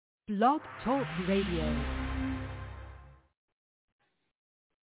Blog Talk Radio.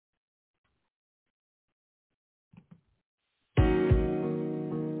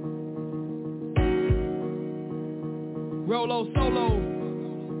 Rolo solo.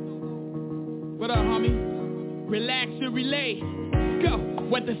 What up, homie? Relax and relay. Go.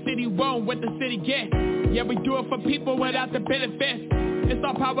 What the city want, what the city get. Yeah, we do it for people without the benefits. It's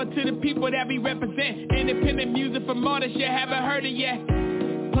all power to the people that we represent. Independent music from artists you haven't heard it yet.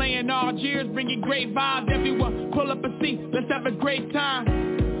 Playing all years, bringing great vibes. Everyone pull up a seat, let's have a great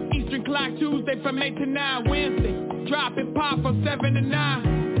time. Eastern Clock Tuesday from 8 to 9. Wednesday, drop and pop from 7 to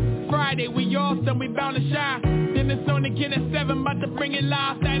 9. Friday, we awesome, we bound to shine. Then it's on again at 7, about to bring it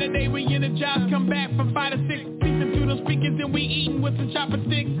live. Saturday, we energize, come back from 5 to 6. Speaking through those speakers and we eating with some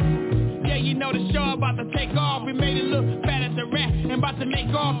chopsticks. Yeah, you know the show about to take off. We made it look bad at the rap and about to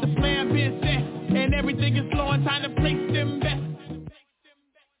make off. The plan being set and everything is flowing. Time to place them best.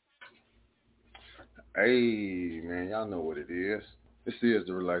 Hey, man, y'all know what it is. This is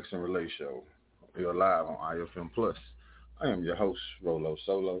the Relax and Relay Show. We are live on iFM Plus. I am your host, Rolo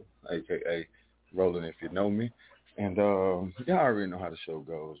Solo, a.k.a. Rollin' if you know me. And y'all already know how the show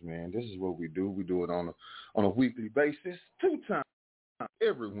goes, man. This is what we do. We do it on a weekly basis, 2 times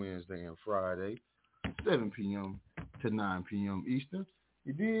every Wednesday and Friday, 7 p.m. to 9 p.m. Eastern.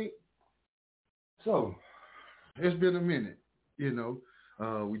 You dig? So, it's been a minute, you know.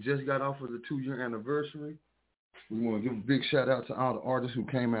 We just got off of the 2-year anniversary. We want to give a big shout out to all the artists who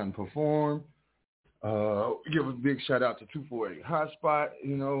came out and performed. Give a big shout out to 248 Hotspot,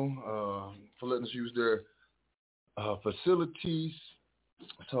 you know, for letting us use their facilities.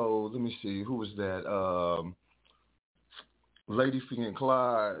 So let me see, who was that? Lady Fee and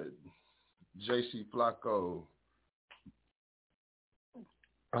Clyde, JC Flacco,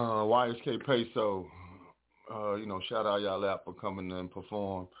 YSK Peso. You know, shout out y'all out for coming and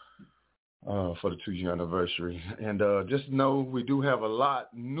perform for the 2-year anniversary. And just know we do have a lot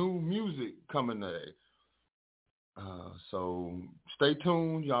new music coming today. So stay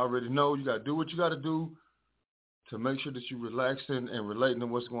tuned. You already know you got to do what you got to do to make sure that you're relaxing and relating to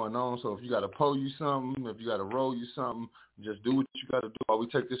what's going on. So if you got to pull you something, if you got to roll you something, just do what you got to do while we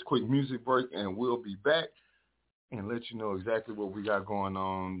take this quick music break, and we'll be back and let you know exactly what we got going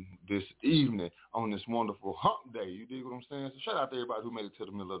on this evening on this wonderful hump day. You dig what I'm saying? So shout out to everybody who made it to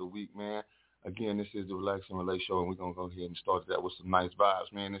the middle of the week, man. Again, this is the Relax and Relay Show, and we're going to go ahead and start that with some nice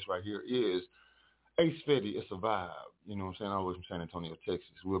vibes, man. This right here is Ace Fetty. It's a vibe. You know what I'm saying? All the way from San Antonio,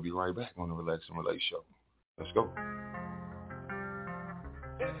 Texas. We'll be right back on the Relax and Relay Show. Let's go.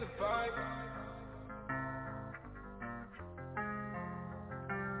 It's a vibe.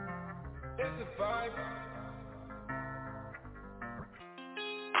 It's a vibe.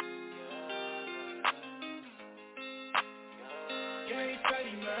 Yeah, Ace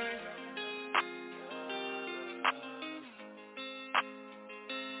Fetty, man.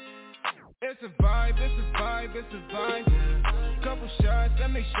 It's a vibe, it's a vibe, it's a vibe. Couple shots, that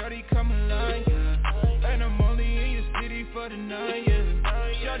make shorty come alive. And I'm only in your city for the night, yeah.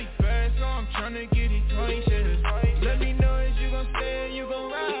 Shorty fast, so I'm tryna get it twice, yeah. Let me know if you gon' stay and you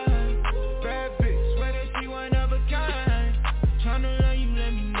gon' ride. Bad bitch, swear that she one of a kind. Tryna love you,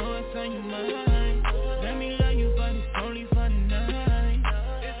 let me know what's on your mind. Let me love you, but it's only for the night.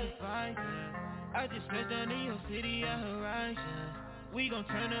 It's a vibe, yeah. I just stepped down in your city at Horizon. We gon'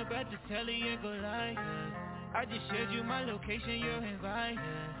 turn up at the telly and go live, yeah. I just shared you my location, you're invited.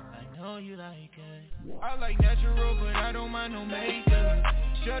 I know you like it. I like natural, but I don't mind no makeup.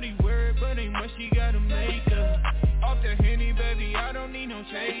 Shorty weird, but ain't much she gotta make up. Off the Henny, baby, I don't need no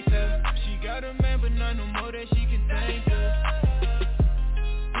chaser. She got a man, but not no more that she can think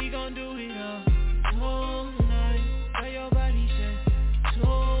of. We gon' do it all night. Where your body shake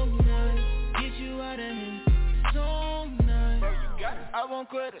tonight. Get you out of here tonight. I won't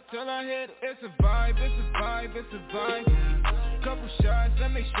quit it till I hit it. It's a vibe, it's a vibe, it's a vibe. Couple shots, that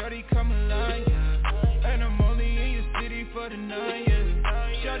make shorty come alive. And I'm only in your city for the night,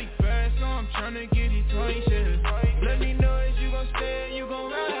 yeah. Shorty fast, so I'm tryna get it twice, yeah. Let me know if you gon' stay and you gon'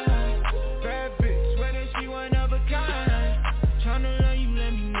 ride. Bad bitch, swear that she one of a kind. Tryna love you,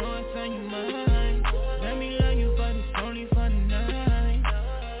 let me know what's on your mind. Let me love you, but it's only for the night.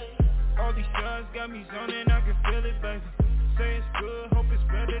 All these stars got me zoning, I can feel it, baby. Say it's good, hope it's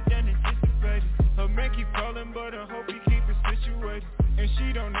better than anticipated. Her man keep calling, but I hope he keep it situated. And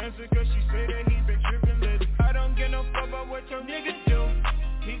she don't answer cause she say that he been tripping lately. I don't get no fuck about what your nigga do.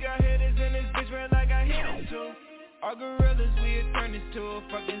 He got hitters in his bitch red like I hit him too. All gorillas, we had turned this to a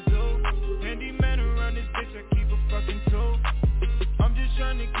fucking zoo. Handy man around this bitch, I keep a fucking tool. I'm just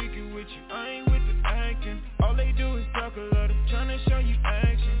tryna kick it with you, I ain't with the acting. All they do is talk a lot, I'm tryna show you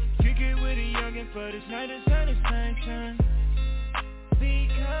action.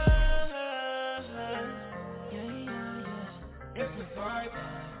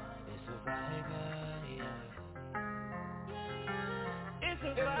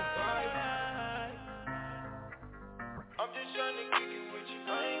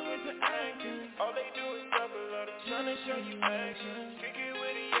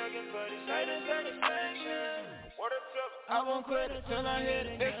 I won't quit until I hit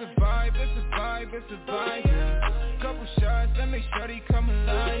it. It's a vibe, it's a vibe, it's a vibe, yeah. Couple shots that make shawty come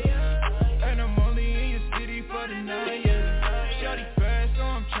alive, yeah. And I'm only in your city for the night, yeah. Shawty fast, so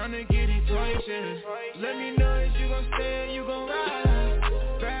I'm tryna get it twice, yeah. Let me know if you gon' stay or you gon' ride.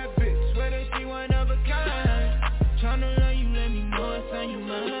 Bad bitch, swear that she one of a kind. Tryna love you, let me know it's on your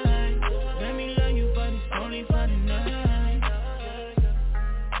mind. Let me love you, but it's only for the night.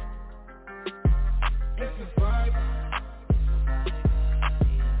 It's a vibe.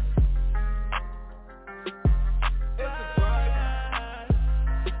 It's a vibe.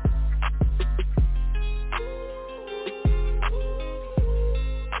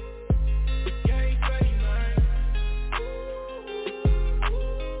 Yeah, he's ready, man.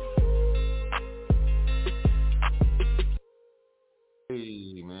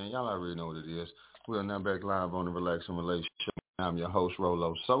 Hey, man, y'all already know what it is. We are now back live on the Relaxing Relationship. I'm your host,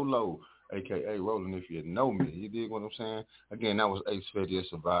 Rolo Solo, a.k.a. Rollin' if you know me. You dig what I'm saying? Again, that was Ace Fetty.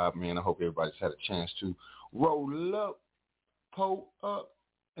 It's a vibe, man. I hope everybody's had a chance to roll up, pull up,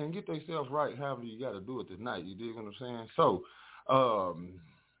 and get themselves right however you got to do it tonight. You dig what I'm saying? So,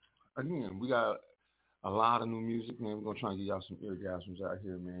 again, we got a lot of new music, man. We're going to try and get y'all some eargasms out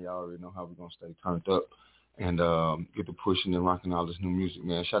here, man. Y'all already know how we're going to stay turned up and get to pushing and rocking all this new music,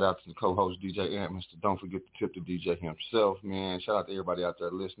 man. Shout out to the co-host, DJ Ant, Mr. Don't forget to tip the DJ himself, man. Shout out to everybody out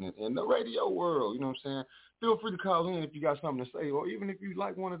there listening in the radio world, you know what I'm saying? Feel free to call in if you got something to say, or even if you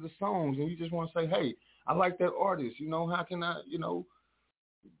like one of the songs and you just want to say, hey, I like that artist, you know, how can I, you know,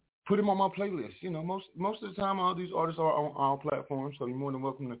 put him on my playlist. You know, most of the time, all these artists are on all platforms, so you're more than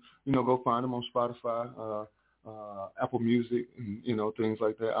welcome to, you know, go find them on Spotify, Apple Music, and, you know, things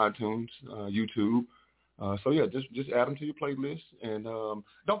like that, iTunes, YouTube. So yeah, just add them to your playlist, and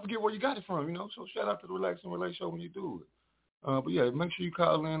don't forget where you got it from. You know, so shout out to the Relax and Relate Show when you do it. But yeah, make sure you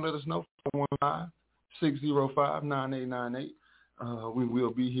call in, let us know 415-605-9898. We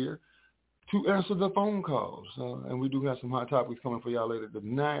will be here to answer the phone calls, and we do have some hot topics coming for y'all later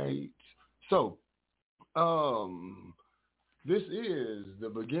tonight. So, this is the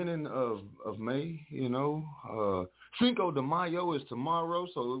beginning of May, you know. Cinco de Mayo is tomorrow,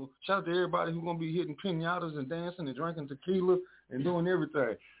 so shout out to everybody who's going to be hitting piñatas and dancing and drinking tequila and doing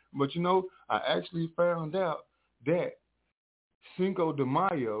everything. But, you know, I actually found out that Cinco de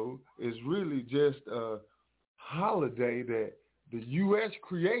Mayo is really just a holiday that the U.S.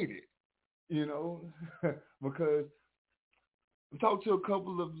 created, you know, because I talked to a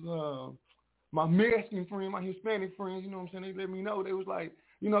couple of my Mexican friends, my Hispanic friends, you know what I'm saying, they let me know, they was like,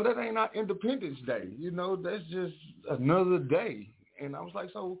 you know, that ain't not Independence Day, you know, that's just another day. And I was like,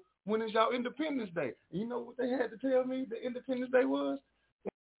 so when is y'all Independence Day? And you know what they had to tell me the Independence Day was?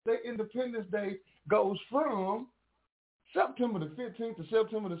 The Independence Day goes from September the 15th to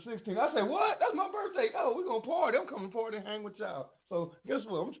September the 16th. I said, what? That's my birthday. Oh, we're going to party. I'm coming to party and hang with y'all. So guess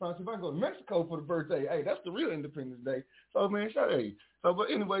what? I'm trying to see if I can go to Mexico for the birthday. Hey, that's the real Independence Day. So, man, shout out. So, but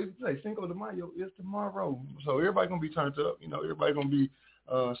anyway, Cinco de Mayo is tomorrow. So everybody going to be turned up. You know, everybody going to be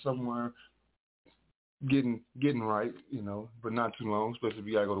somewhere getting right, you know, but not too long, especially if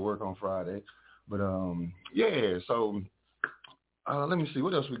you got to go to work on Friday. But, yeah, so let me see.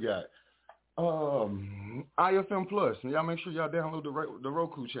 What else we got? iFM Plus. And y'all make sure y'all download the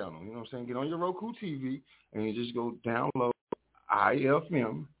Roku channel. You know what I'm saying? Get on your Roku TV and you just go download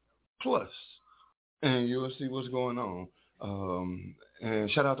iFM Plus, and you'll see what's going on. And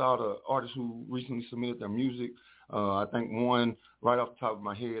shout out to all the artists who recently submitted their music. I think one right off the top of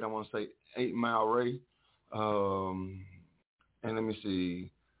my head, I want to say 8 Mile Ray. And let me see.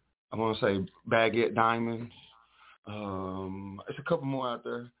 I want to say Baguette Diamonds. It's a couple more out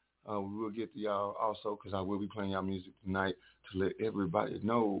there. We will get to y'all also because I will be playing y'all music tonight to let everybody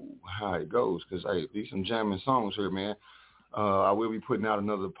know how it goes because, hey, these some jamming songs here, man. I will be putting out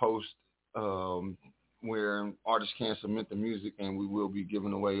another post where artists can submit the music, and we will be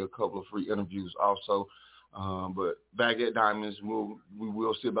giving away a couple of free interviews also. But Baguette Diamonds, we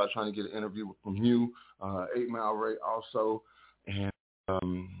will see about trying to get an interview from you. 8 Mile Ray also. And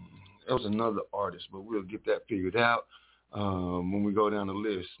there was another artist, but we'll get that figured out. When we go down the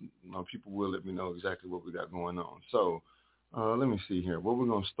list, people will let me know exactly what we got going on. So let me see here. Where we're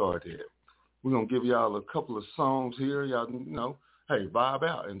going to start at? We're going to give y'all a couple of songs here. Y'all, you know, hey, vibe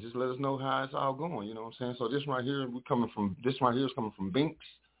out and just let us know how it's all going. You know what I'm saying? So this right here is coming from Binks.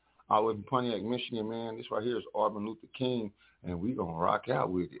 I live in Pontiac, Michigan, man. This right here is Martin Luther King, and we're going to rock out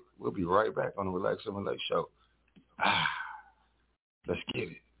with it. We'll be right back on the Relax and Relate Show. Let's get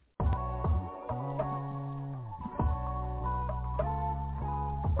it.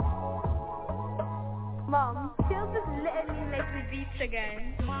 Mom, Phil just literally makes me beats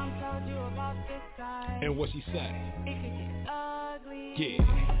again. Mom told you about this guy. And what she say? It could get ugly. Yeah.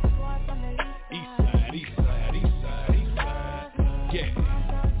 East side, east side, east side, east side. Yeah. Mom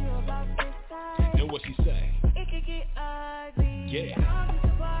told you about this guy. And what she say? It could get ugly. Yeah. Mom used to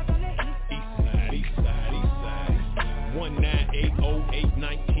park on the east side. East side, east side, east side.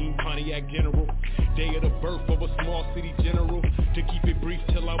 1980819 Pontiac General. Day of the birth of a small city general. To keep it brief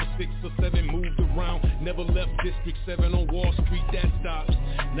till I was 6 or 7, moved around. Never left District 7 on Wall Street, that stops.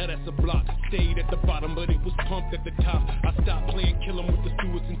 Now that's a block. Stayed at the bottom, but it was pumped at the top. I stopped playing kill 'em with the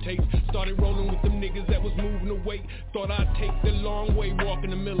Stewarts and tapes. Started rolling with them niggas that was moving away. Thought I'd take the long way,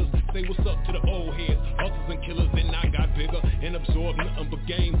 walking the millers. Say what's up to the old heads, hustlers and killers. Then I got bigger and absorbed nothing but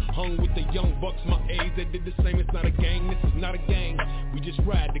game. Hung with the young bucks, my age that did the same. It's not a gang, this is not a gang. We just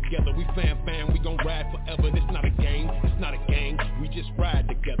ride together, we fam, we gon' ride forever. This not a game, it's not a gang. We just ride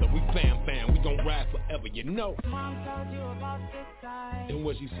together, we fam, we gon' ride forever, you know. Mom told you about this guy. And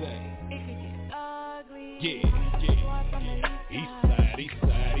what she say? It could get ugly. Yeah. East side, east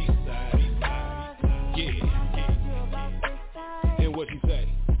side, east side, east side. Yeah. And what she say?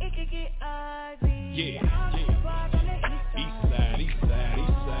 It could get ugly. Yeah. East side, east side,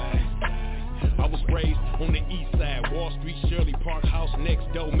 east side. I was raised on the east side, Wall Street, Shirley Park House, next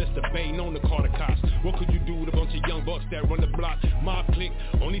door, Mr. Bay, known to Carter cops. What could you do with a bunch of young bucks that run the block? My clique,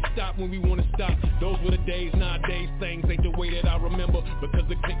 only stop when we wanna stop. Those were the days, nowadays things ain't the way that I remember. Because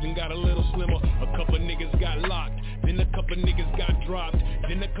the clique got a little slimmer. A couple niggas got locked, then a couple niggas got dropped,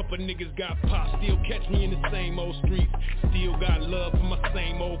 then a couple niggas got popped. Still catch me in the same old streets, still got love for my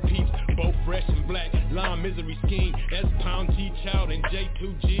same old peeps. Both fresh and black, Lime Misery Scheme, S-Pound, G-Child, and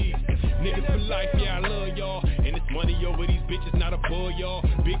J2Gs. Niggas for life, yeah, I love y'all. And it's money over these bitches, not above y'all.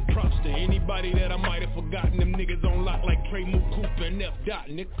 Big props to anybody that I might have forgotten. Them niggas on lock like Trey Mook, Cooper, and F. Dot,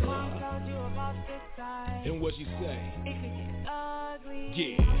 nigga. Mom told you about this guy. And what she say? It could get ugly.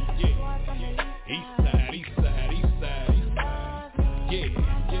 Yeah. East side, east side, east side, east side. Yeah.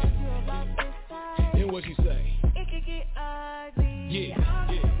 And what she say? It could get ugly.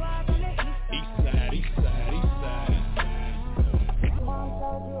 Yeah. East side, east side, east side, east side.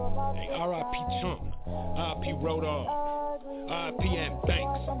 Hey, R.I.P. Chump, R.I.P. Rodolph, R.I.P. Ant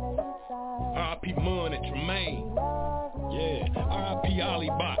Banks, R.I.P. Munn and Tremaine, yeah, R.I.P. Ollie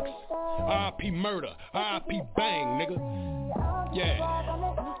Box, R.I.P. Murder, R.I.P. Bang, nigga, yeah,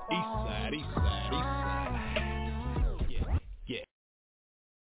 east side, east side, east side, yeah.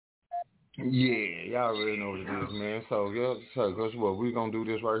 Yeah, y'all already know what it is, man. So, yeah, guess what? We're going to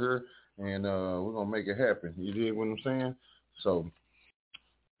do this right here, and we're going to make it happen. You dig what I'm saying? So,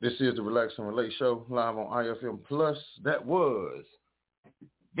 this is the Relax and Relate Show, live on iFM Plus. That was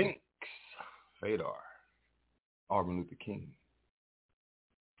Binks, Fadar, Martin Luther King,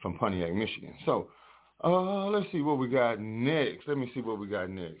 from Pontiac, Michigan. So, let's see what we got next. Let me see what we got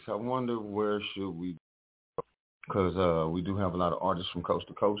next. I wonder where should we go? Because we do have a lot of artists from coast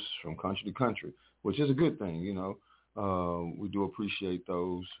to coast, from country to country, which is a good thing, you know. We do appreciate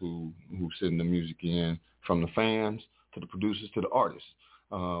those who send the music in, from the fans to the producers to the artists.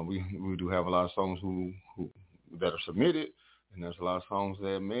 We do have a lot of songs who that are submitted, and there's a lot of songs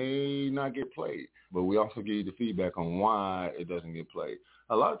that may not get played. But we also give you the feedback on why it doesn't get played.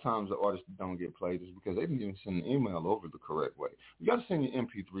 A lot of times the artists don't get played is because they didn't even send an email over the correct way. You got to send your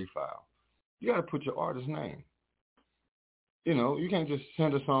MP3 file. You got to put your artist name. You know, you can't just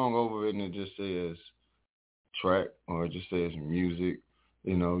send a song over it and it just says track or it just says music.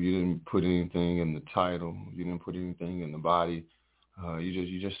 You know, you didn't put anything in the title. You didn't put anything in the body.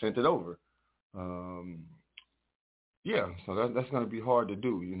 You just sent it over. Yeah, so that's going to be hard to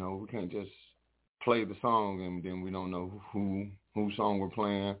do. You know, we can't just play the song and then we don't know whose song we're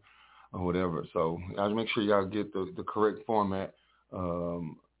playing or whatever. So I'll make sure y'all get the correct format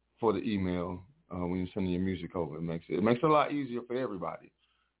for the email when you're sending your music over. It makes it a lot easier for everybody,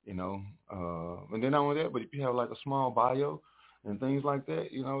 you know. And then not only that, but if you have like a small bio and things like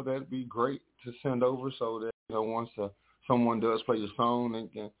that, you know, that'd be great to send over so that, you know, once someone does play your song, they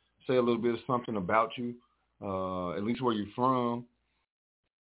can say a little bit of something about you, at least where you're from,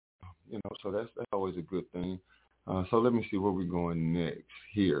 you know, so that's always a good thing. So let me see where we're going next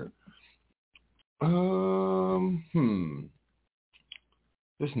here.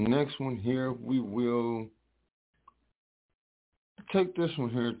 This next one here, we will take this one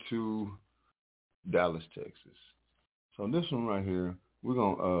here to Dallas, Texas. So this one right here, we're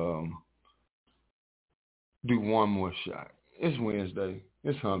going to do one more shot. It's Wednesday.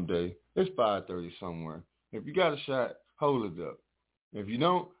 It's hump day. It's 5:30 somewhere. If you got a shot, hold it up. If you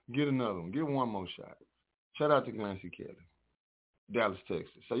don't, get another one. Get one more shot. Shout out to Clancy Kelly, Dallas,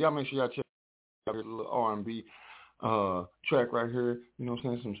 Texas. So y'all make sure y'all check out a little R&B track right here, you know what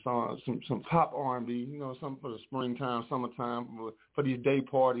I'm saying, some songs, some pop R&B, you know, something for the springtime, summertime, for these day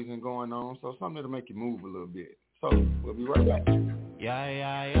parties and going on, so something that'll make you move a little bit. So, we'll be right back. Yeah.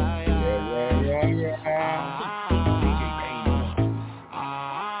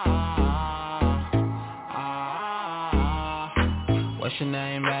 What's your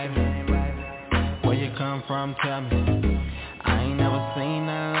name, baby? Where you come from, tell me. I ain't never seen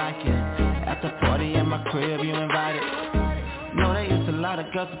nothing like it. At the party in my crib, you invited. Know there is a lot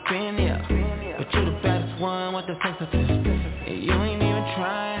of girls up in here, but you the baddest one with the sensitive. And you ain't even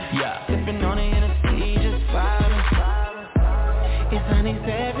trying. Yeah. Sipping on it in the sea, just vibing. It's honeys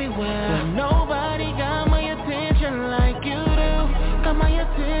everywhere, but nobody got my attention like you do. Got my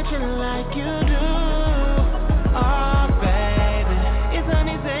attention like you do. Oh baby, it's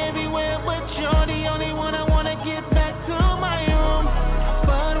honeys everywhere, but you're the only one I wanna get back to my room.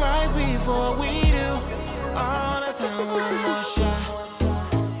 But right before we do, all the time one more shot.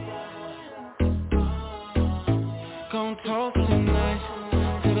 Gon' toast tonight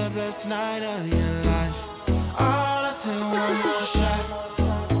to the best night of your life. All the time one more shot.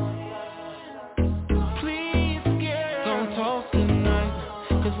 Please, girl, gon' toast tonight,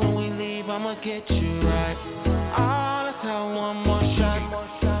 'cause when we leave I'ma get you right. All the time one more shot.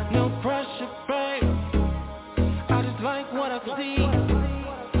 No pressure, babe, I just like what I see.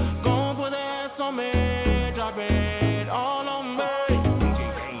 Gon' put the ass on me, drop it all on me.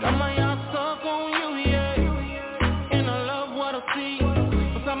 Got my eyes stuck on you, yeah, and I love what I see.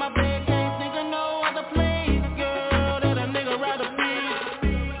 Beside my bed, can't think of no other place, girl, that a nigga rather be.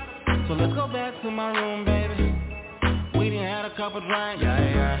 So let's go back to my room, baby. We done had a couple drinks,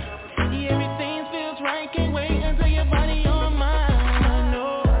 yeah. Everything feels right, can't wait until your body on mine. I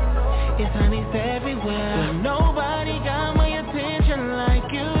know it's honeys everywhere, but nobody got my attention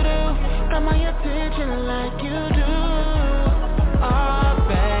like you do. Got my attention like you do. Oh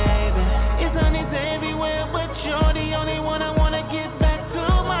baby, it's honeys everywhere, but you're the only one I wanna get back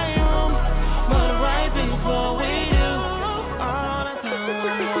to my room. But right before we do, all the time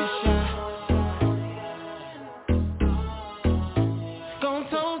one more shot. Gon'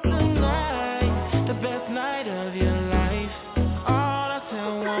 toast tonight, the best night of your life. All the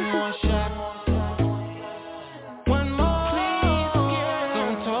time one more shot. One more, please, girl.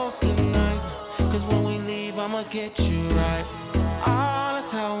 Gon' toast tonight, 'cause when we leave I'ma get you right. All the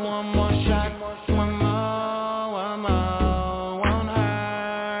time one more shot. One more, won't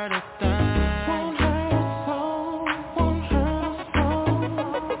hurt a thing. Won't hurt a soul, won't hurt a soul.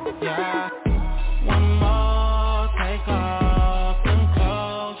 Yeah. One more, take off them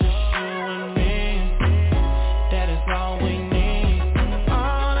clothes, just you and me. That is all we need.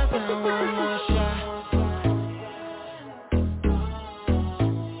 All the time one more shot.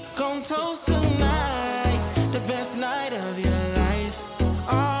 Gon' toast tonight, the best night of your life.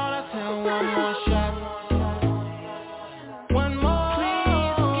 All the time one more shot. One more,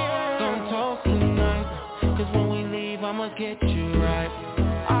 please, girl. Gon' toast tonight, 'cause when we leave I'ma get you right.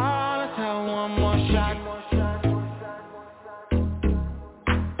 All the time one more shot.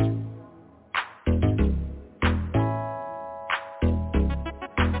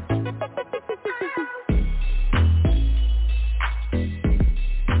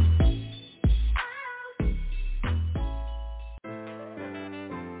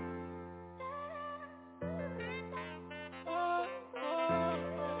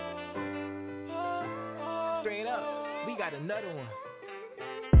 Straight up, we got another one.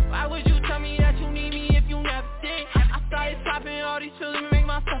 Why would you tell me that you need me if you never did? I started popping all these pills and make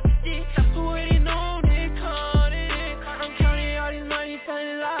myself sick. Who already know they caught it? I'm counting all this money, fell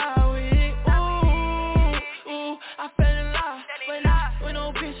in love with it. Ooh, I fell in love with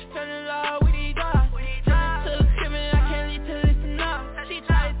no bitch, fell in love with these dogs. Took to the crib and I can't leave till it's enough. She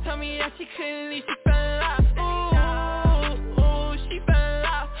tried to tell me that she couldn't leave, she fell in love. Ooh, she fell in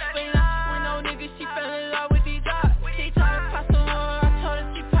love with no nigga, she fell in love with these dogs. She tried to pass the one, I told her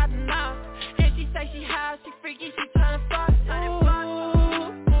she popping out. And she say she high, she freaky, she tryna fuck. Ooh,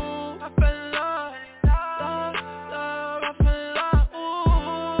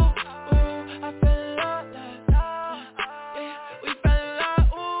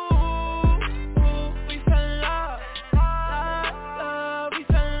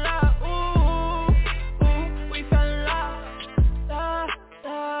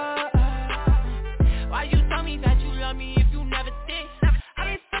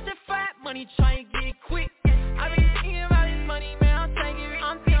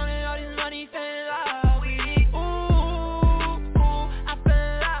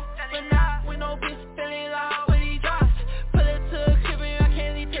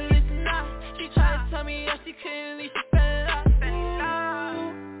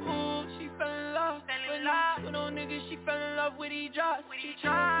 she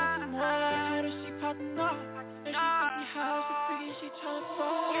tryna more. I told her she poppin' off. And she took me house to free, she tryna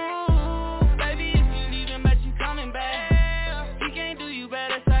fall. Baby, if you leaving, but you coming back. He can't do you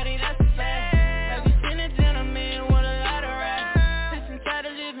better, sorry, that's a fact. Baby, seen a gentleman with a lot of rap. Listen, tired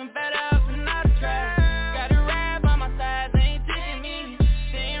of living better off and not a trap. Got a rap on my side, they ain't taking me.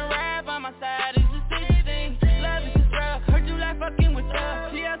 Saying rap on my side is a city thing. Love is a drug, heard you like fucking with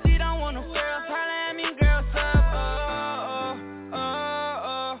us. TLC don't want no girls, holla at me, girl, sup.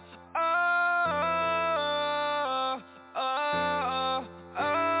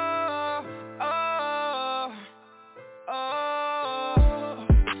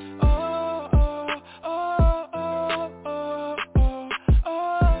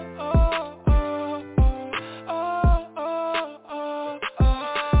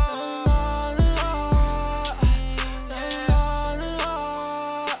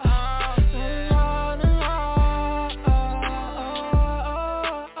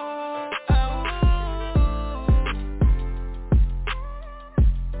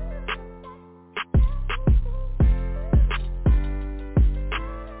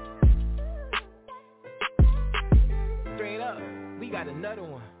 Another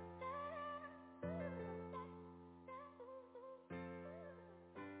one.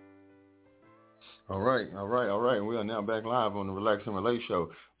 All right. We are now back live on the Relax and Relate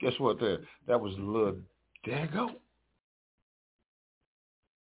show. Guess what? That was Lil Dago.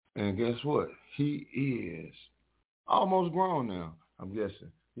 And guess what? He is almost grown now, I'm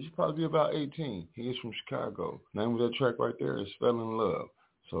guessing. He should probably be about 18. He is from Chicago. Name of that track right there is Fell in Love.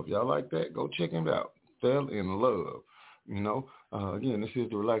 So if y'all like that, go check him out. Fell in Love. You know, again, this is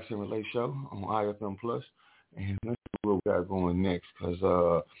the Relax and Relate show on iFM Plus, and let's see what we got going next, because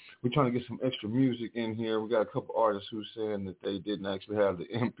we're trying to get some extra music in here. We got a couple artists who saying that they didn't actually have the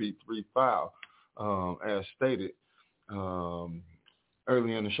MP3 file, as stated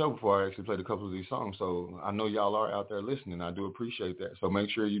early in the show before I actually played a couple of these songs. So I know y'all are out there listening. I do appreciate that. So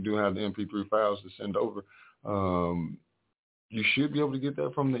make sure you do have the MP3 files to send over. You should be able to get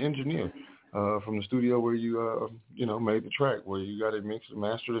that from the engineer. From the studio where you made the track, where you got it mixed and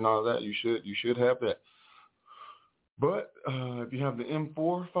mastered and all that, you should have that. But if you have the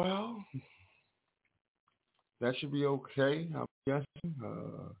M4 file, that should be okay, I'm guessing.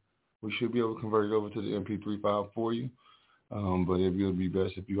 We should be able to convert it over to the MP3 file for you, but it would be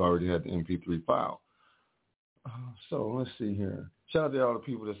best if you already had the MP3 file. So let's see here. Shout out to all the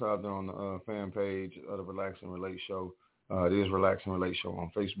people that's out there on the fan page of the Relax and Relate show. It is Relax and Relate Show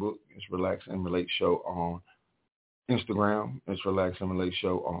on Facebook. It's Relax and Relate Show on Instagram. It's Relax and Relate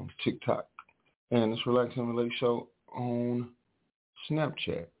Show on TikTok. And it's Relax and Relate Show on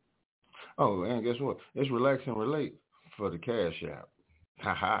Snapchat. Oh, and guess what? It's Relax and Relate for the Cash App.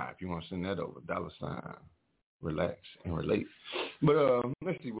 If you want to send that over, $ Relax and Relate. But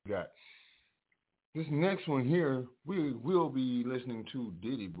let's see what we got. This next one here, we will be listening to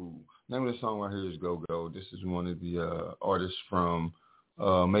Diddy Boo. Name of the song right here is Go Go. This is one of the artists from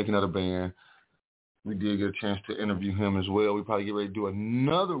Making of the Band. We did get a chance to interview him as well. We probably get ready to do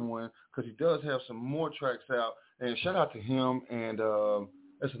another one because he does have some more tracks out. And shout out to him. And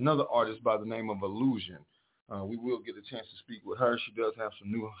there's another artist by the name of Illusion. We will get a chance to speak with her. She does have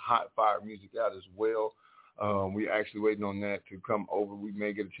some new hot fire music out as well. We're actually waiting on that to come over. We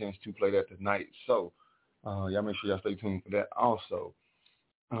may get a chance to play that tonight. So y'all make sure y'all stay tuned for that also.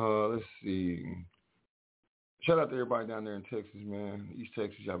 Let's see. Shout out to everybody down there in Texas, man. East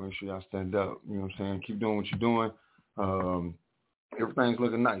Texas, y'all make sure y'all stand up. You know what I'm saying? Keep doing what you're doing. Everything's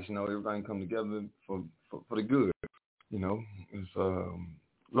looking nice. You know, everything come together for the good. You know, it's a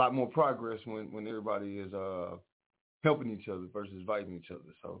lot more progress when everybody is helping each other versus fighting each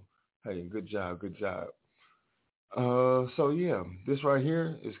other. So, hey, good job. So yeah, this right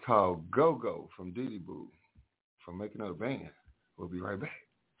here is called Go Go from Diddy Boo from Making of the Band. We'll be right back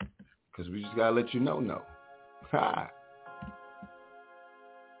because we just gotta let you know. Ha.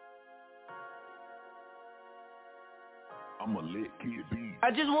 I'm a lit kid beat.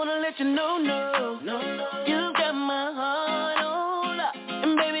 I just wanna let you know, you got my heart on lock,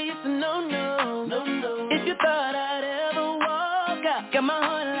 and baby it's a no. If you thought I'd ever walk out, got my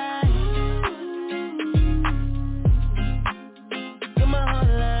heart like.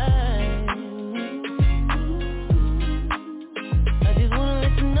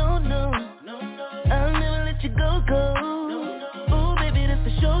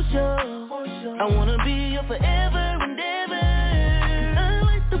 I wanna be your forever and ever. I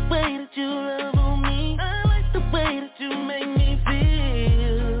like the way that you love on me. I like the way that you make me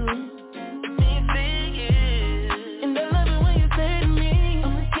feel.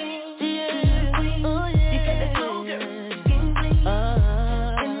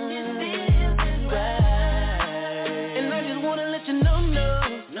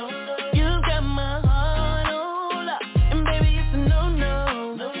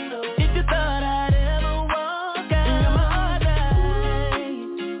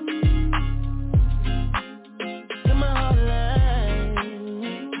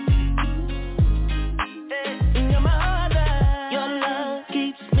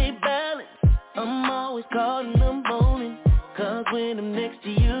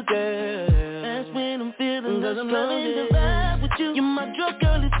 you, girl. That's when I'm feeling cause I'm loving the vibe with you. You're my drug,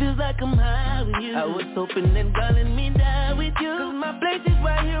 girl, it feels like I'm high with you. I was hoping that God let me die with you. Cause my place is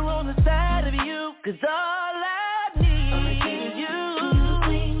right here on the side of you. Cause all I need is you.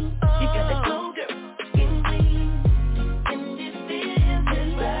 You got that glow, girl.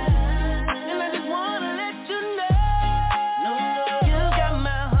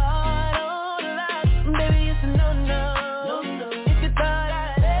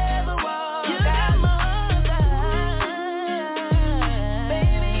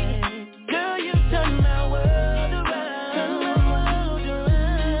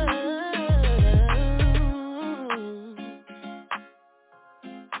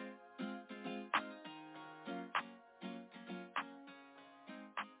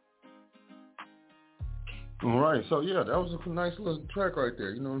 All right, so yeah, that was a nice little track right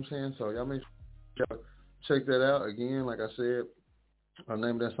there. You know what I'm saying? So y'all make sure y'all check that out. Again, like I said, the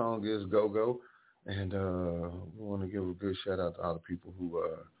name of that song is Go Go, and we want to give a good shout out to all the people who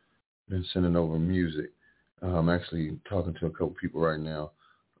been sending over music. I'm actually talking to a couple people right now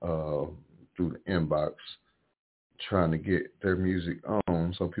through the inbox, trying to get their music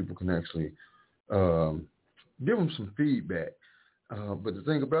on so people can actually give them some feedback. But the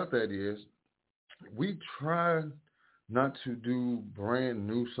thing about that is, we try not to do brand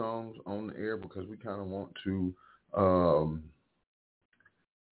new songs on the air because we kind of want to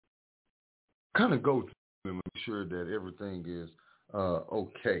kind of go through and make sure that everything is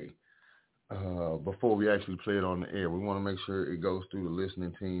okay before we actually play it on the air. We want to make sure it goes through the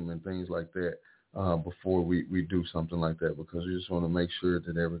listening team and things like that before we do something like that, because we just want to make sure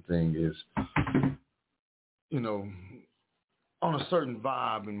that everything is, you know, on a certain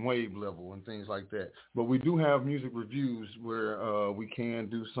vibe and wave level and things like that. But we do have music reviews where we can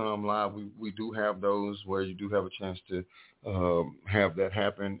do some live. We do have those where you do have a chance to have that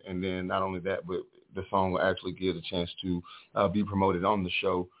happen. And then not only that, but the song will actually get a chance to be promoted on the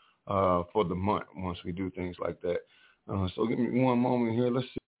show for the month once we do things like that. So give me one moment here. Let's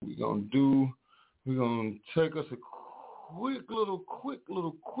see what we're going to do. We're going to take us a quick little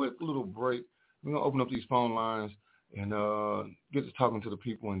break. We're going to open up these phone lines and get to talking to the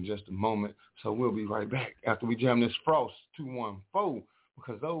people in just a moment. So we'll be right back after we jam this Frost 214.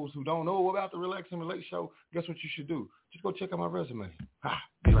 Because those who don't know about the Relax and Relate show, guess what you should do? Just go check out my resume.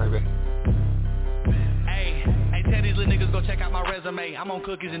 Be right back. Hey, tell these little niggas go check out my resume. I'm on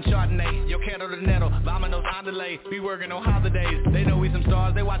cookies and Chardonnay. Yo quiero dinero, vámonos on delay. We working on holidays. They know we some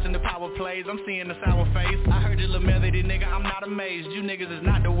stars, they watching the power plays. I'm seeing the sour face. I heard you little melody, nigga, I'm not amazed. You niggas is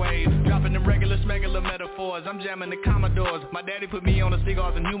not the wave. Dropping them regular smegular metaphors. I'm jamming the Commodores. My daddy put me on the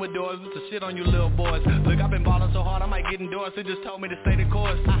cigars and humidors. With the shit on you little boys. Look, I've been balling so hard I might get endorsed. They just told me to stay the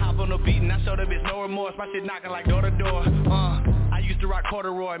course. I hop on the beat and I show the bitch no remorse. My shit knocking like door to door. I used to rock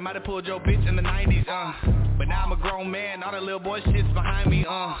corduroy. Might have pulled your bitch in the 90s, but now I'm a grown man, all the little boy shit's behind me,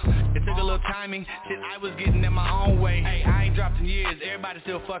 It took a little timing, shit I was getting in my own way. Hey, I ain't dropped in years, everybody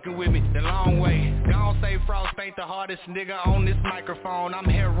still fucking with me, the long way. Gon' say Frost ain't the hardest nigga on this microphone. I'm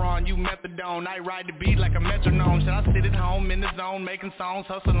heroin, you methadone, I ride the beat like a metronome. Should I sit at home in the zone, making songs,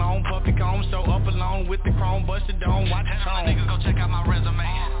 hustle on, puffy comb, show up alone with the chrome, bust the dome, watch the tone. Niggas go check out my resume.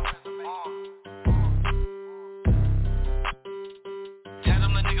 Tell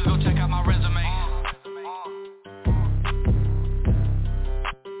them the niggas go check out my resume.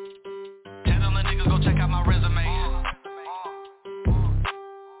 Tell them the niggas go check out my resume.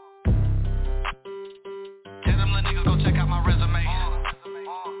 Tell them the niggas go check out my resume.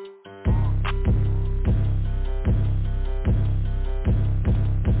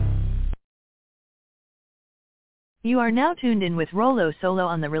 You are now tuned in with Rolo Solo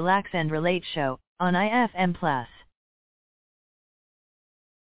on the Relax and Relate show on iFM Plus.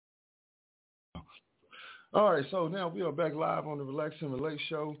 All right, so now we are back live on the Relax and Relate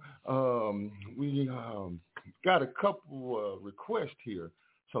show. We got a couple requests here.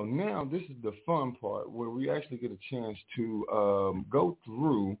 So now this is the fun part where we actually get a chance to go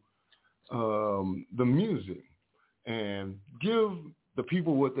through the music and give the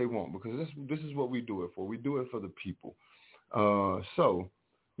people what they want, because this is what we do it for. We do it for the people. So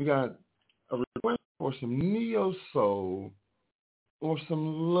we got a request for some neo soul or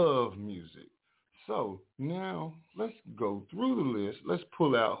some love music. So now let's go through the list. Let's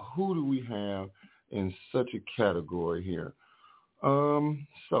pull out who do we have in such a category here.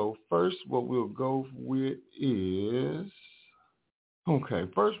 So first what we'll go with is,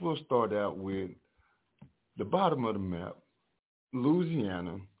 first we'll start out with the bottom of the map,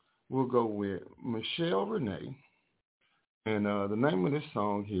 Louisiana. We'll go with Michelle Renee. And the name of this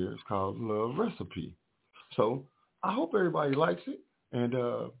song here is called Love Recipe. So I hope everybody likes it. And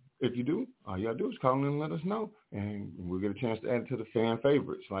if you do, all you got to do is call in and let us know. And we'll get a chance to add it to the fan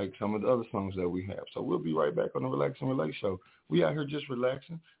favorites, like some of the other songs that we have. So we'll be right back on the Relax and Relate show. We out here just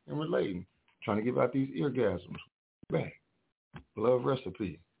relaxing and relating, trying to give out these eargasms. Back. Love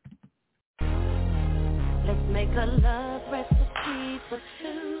recipe. Let's make a love recipe for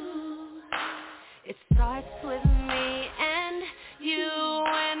two. It starts with me and you,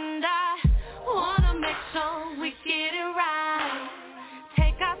 and I wanna make sure we get it right.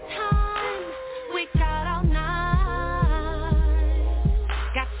 Take our time, we got all night.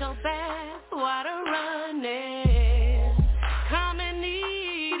 Got your bath water running. Come and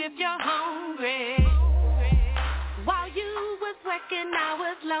eat if you're hungry. While you was working, I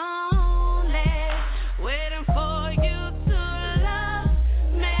was lonely, waiting for you to love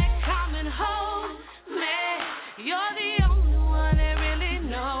me. Come and hold me. You're the only one that really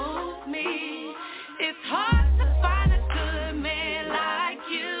knows me. It's hard to find a good man like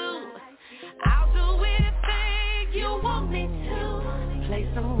you. I'll do anything you want me to. Play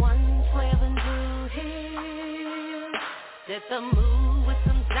some 112 and Drew Hill. Set the mood with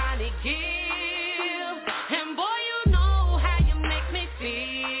some Johnny Gill. And boy, you know how you make me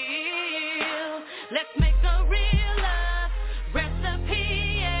feel. Let's make a real love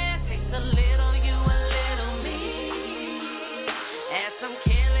recipe, yeah. Takes a little you, a little me. Add some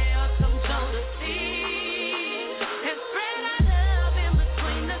Kelly or some Jodeci. And spread our love in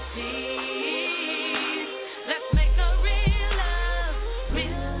between the sheets. Let's make a real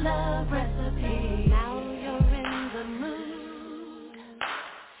love recipe. Now you're in the mood,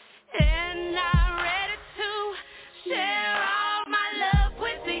 and I'm ready to share all my love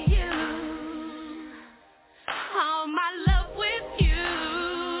with you. All my love with you.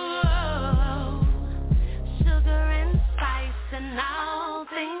 Sugar and spice and all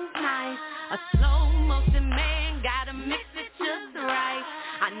things nice. A slow motion man, gotta mix it just right.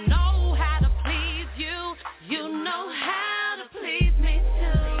 I know how to please you. You know how to please me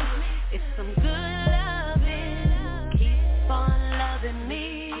too. It's some good loving. Keep on loving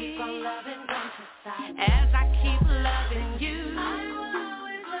me. Keep on loving, don't you stop. As I keep loving you, I will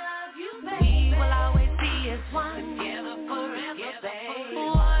always love you, baby. We will always be as one. Together forever, baby.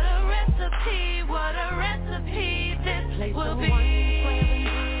 What a recipe, what a recipe this will be.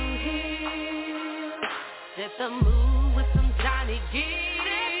 Set the mood with some Johnny Gill.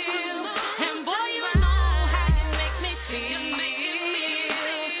 And boy, you know how you make me feel.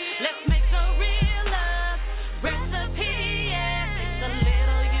 Let's make a real love recipe, yeah. It's a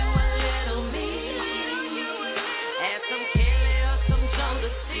little you, a little me. Add some Kelly or some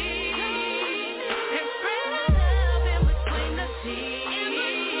Jodeci. And spread our love in between the sheets.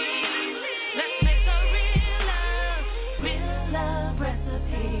 Let's make a real love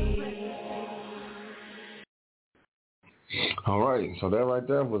recipe. All right, so that right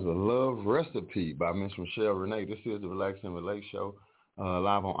there was a love recipe by Miss Michelle Renee. This is the Relax and Relate show,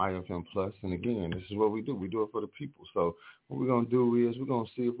 live on iFM Plus. And again, this is what we do. We do it for the people. So what we're going to do is we're going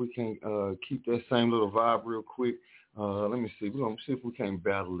to see if we can keep that same little vibe real quick. Let me see. We're going to see if we can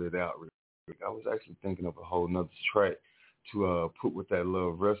battle it out real quick. I was actually thinking of a whole nother track to put with that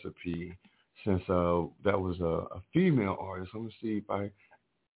love recipe since that was a female artist. Let me see if I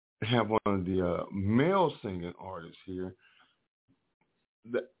have one of the male singing artists here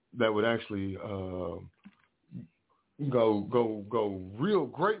that would actually go real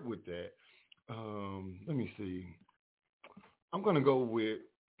great with that. Let me see. I'm gonna go with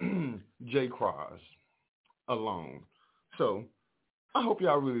Jay Cross, Alone. So I hope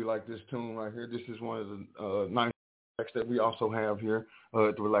y'all really like this tune right here. This is one of the nice tracks that we also have here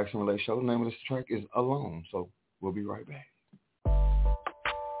at the Relax and Relate show. The name of this track is Alone. So we'll be right back.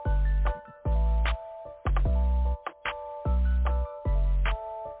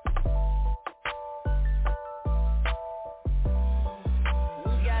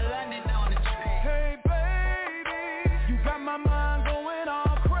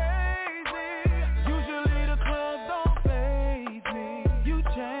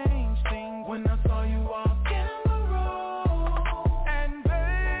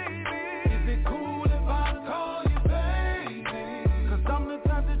 Cool if I call you babe.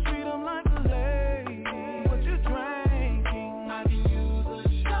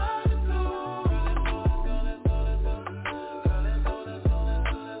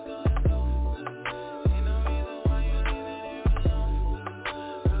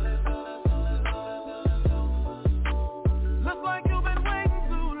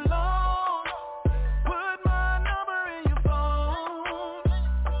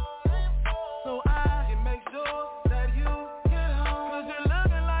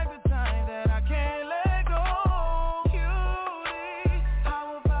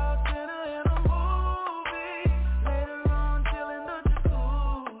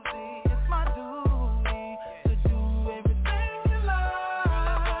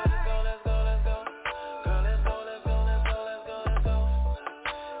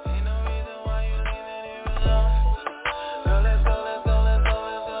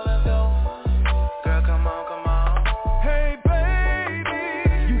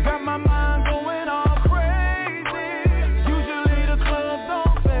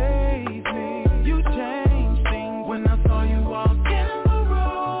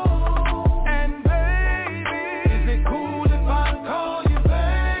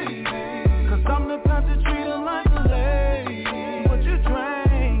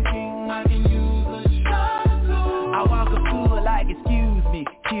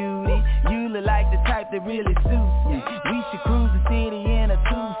 that really suits me. We should cruise the city in a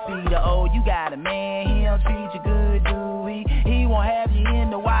two-seater. Oh, you got a man, he don't treat you good, do he? He won't have you in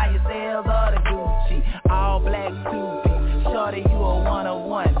the YSLs or the Gucci. All black two-piece, shorty, you a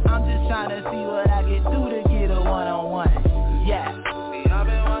one-on-one. I'm just trying to see what I can do to get a one-on-one. Yeah. I've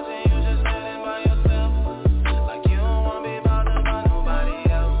been watching you just standing by yourself, like you don't want me bothered by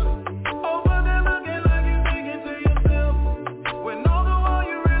nobody else. Over there looking like you thinking to yourself, when all the while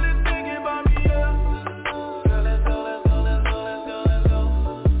you really thinking about me, yeah. Girl, let's go, let's go, let's go, let's go, let's go.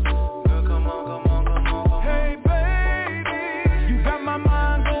 Girl, come on, come on, come on, come on. Hey baby, you got my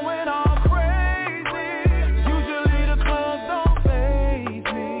mind going all crazy. Usually the clubs don't faze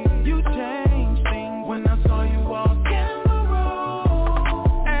me. You changed things when I saw you walk in the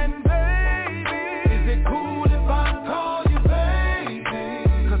room. And baby, is it cool if I call you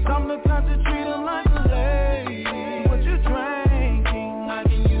baby? Cause I'm the type to treat them like a lady. What you drinking? I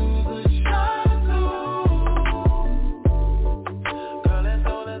can use a shot or two. Girl, let's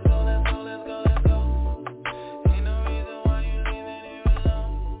go, let's go, let's go, let's go, let's go. Ain't no reason why you leaving here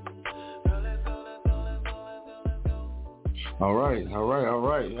alone. Girl, let's go, let's go, let's go, let's go, let's go. All right.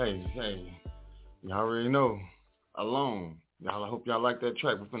 Hey, y'all already know. Alone. Y'all, I hope y'all like that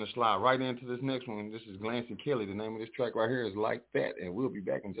track. We're finna slide right into this next one. This is Glancy Kelly. The name of this track right here is Like That, and we'll be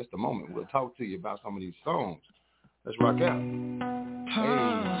back in just a moment. We'll talk to you about some of these songs. Let's rock out.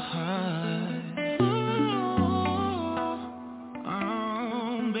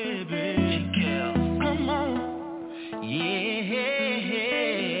 Oh, baby, come on, yeah.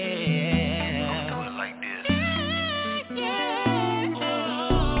 Do it like this.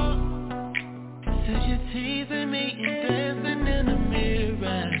 Said you're teasing me and dancing in the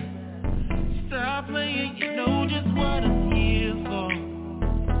mirror. Stop playing, you know just what I'm here for.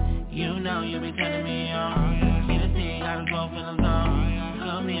 You know you be turning me on. See the thing, I was both in the zone.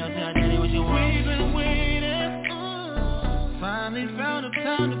 Call me, I'll tell daddy what you want. We've been waiting. Finally found a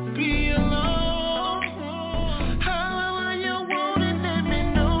time to be alone. However you want it, let me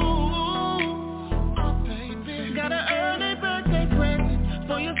know. Oh baby, got an early birthday present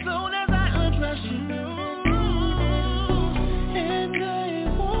for you soon as I undress you. And I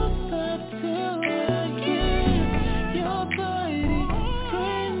won't stop till I get your body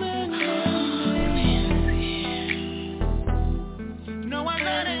screaming at me. No, I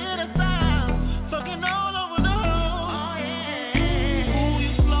let it hit a sound, fucking all over the hole. Ooh,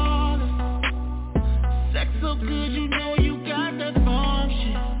 you flawless, sex so good, you know you got that bomb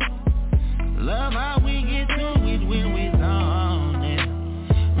shit. Love how we get to it when we're on it.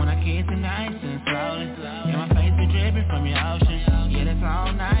 When I kiss it nice and slowly, and my face be dripping from your ocean. Yeah, that's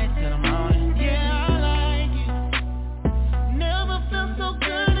all night till the morning. Yeah, I like it. Never felt so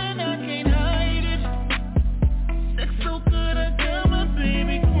good and I can't hide it. Sex so good, I got my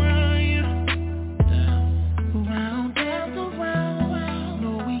baby crying. Round after round,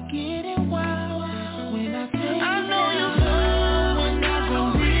 know we getting wild. When I say I know you love when I go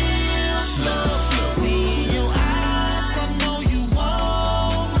real slow. See in your eyes, I know you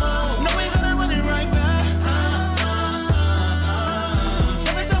want more. No, we gonna run it right back.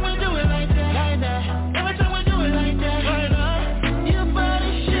 Every time we do it like that, like that. Every time we do it like that, like that. Your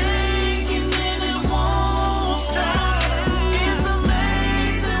body shaking and it won't stop. It's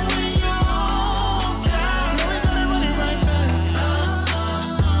amazing when you're on top. No, we gonna run it right back.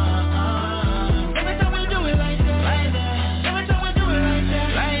 Every time we do it like that, like that. Every time we do it like that,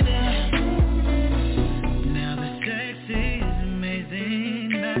 like that. Now the sex is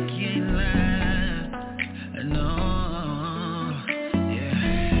amazing, I can't lie. No, yeah.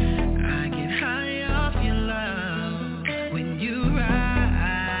 I get high off your love when you ride.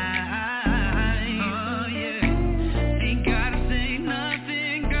 Oh yeah. Ain't gotta say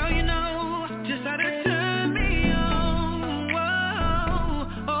nothing, girl, you know just how to turn me on.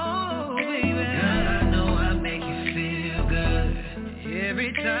 Oh baby, girl, I know I make you feel good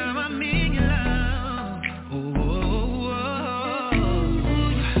every time I'm in your love. You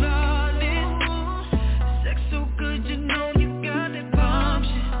flawless, sex so good, you know you got that bomb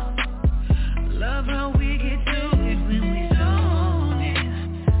shit. Love how we get to it when we zone it.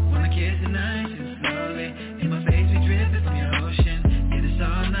 When I kiss it nice and slowly, and my face be dripping from your ocean. Yeah, it's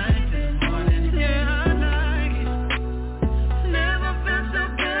all night till the morning. Yeah, I like it. Never felt so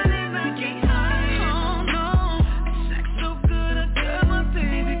good and I can't hide it. Oh no, sex so good, I got my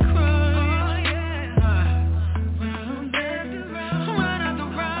baby crying.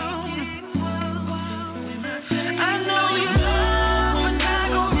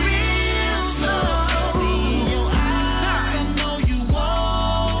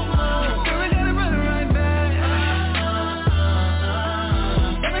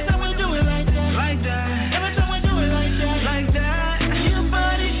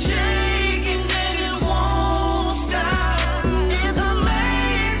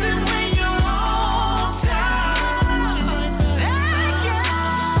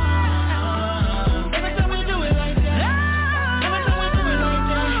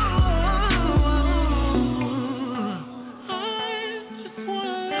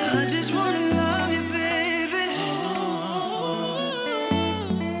 just wanna love you, baby.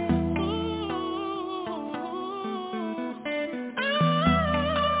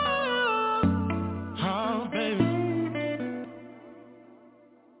 Oh, baby.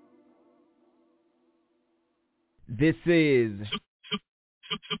 This is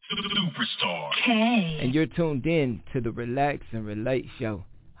Superstar K. and you're tuned in to the Relax and Relate Show,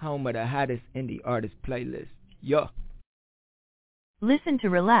 home of the hottest indie artist playlist. Yo. Listen to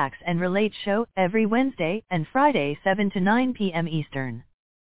Relax and Relate Show every Wednesday and Friday 7 to 9 p.m. Eastern.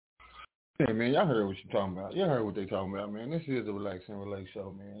 Hey, man, y'all heard what you talking about. Y'all heard what they talking about, man. This is the Relax and Relate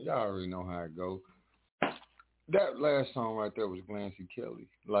Show, man. Y'all already know how it goes. That last song right there was Glancy Kelly,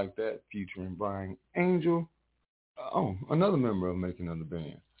 Like That, featuring Brian Angel. Oh, another member of Making of the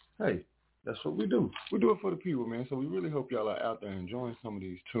Band. Hey, that's what we do. We do it for the people, man. So we really hope y'all are out there enjoying some of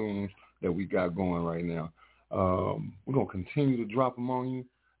these tunes that we got going right now. We're going to continue to drop them on you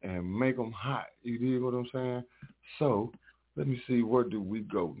and make them hot. You dig what I'm saying? So let me see, where do we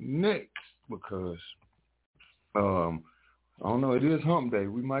go next? Because, I don't know, it is hump day.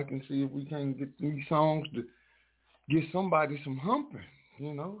 We might can see if we can get these songs to get somebody some humping.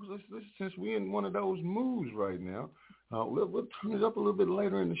 You know, let's, since we're in one of those moods right now, we'll turn it up a little bit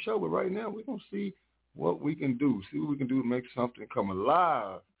later in the show. But right now, we're going to see what we can do. See what we can do to make something come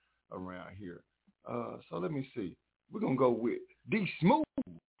alive around here. So let me see. We're going to go with D Smooth,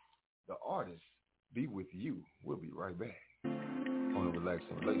 the artist, Be With You. We'll be right back on the Relax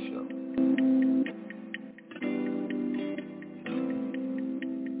and Relate Show.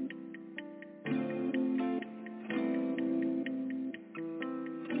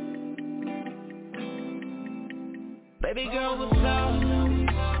 Baby girl, what's up?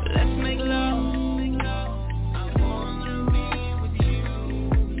 Let's make love. I wanna be with you.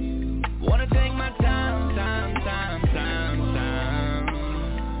 Wanna take my time.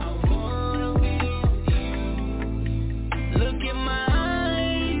 I wanna be with you. Look in my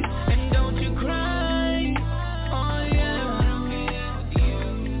eyes and don't you cry. Oh yeah, I wanna be with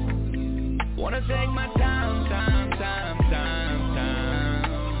you. Wanna take my time.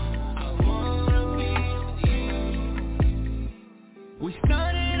 We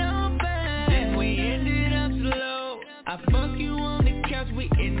started off bad, then we ended up slow. I fuck you on the couch, we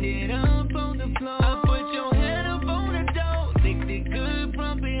ended up on the floor. I put your head up on the door, licked it good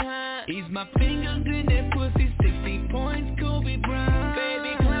from behind. Ease my fingers in that pussy, 60 points, Kobe Bryant.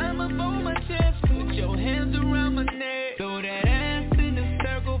 Baby, climb up on my chest, put your hands around my neck. Throw that ass in a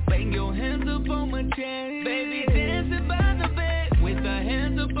circle, bang your hands up on my chest. Baby, dancing by the bed, with her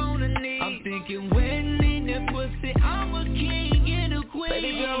hands up on her knees. I'm thinking when in that pussy, I'm a king.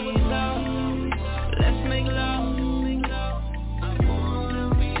 Baby girl, what's up? Let's make love. I wanna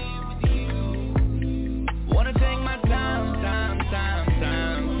be with you. Wanna take my time.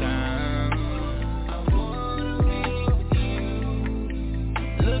 I wanna be with you.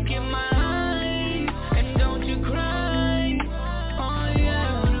 Look in my eyes and don't you cry. Oh yeah,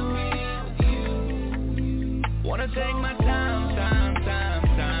 I wanna be with you. Wanna take my time.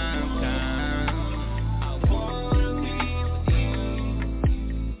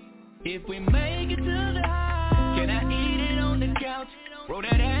 If we make it to the house, can I eat it on the couch? Roll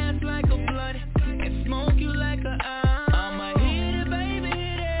that ass like a blunt and smoke you like a I'ma hit it, baby,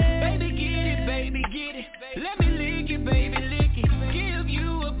 hit it. Baby, get it, baby, get it. Let me lick it, baby, lick it. Give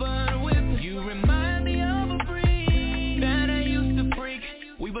you a bun with it. You remind me of a breeze that I used to freak.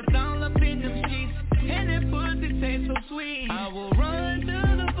 We was all up in them sheets, and that pussy tastes so sweet. I will run to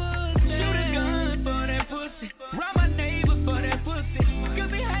the bush, shoot a gun for that pussy. Rob my neighbor for that pussy,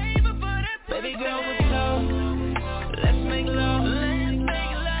 'cause he hate. Baby girl, what's up? Let's make love. I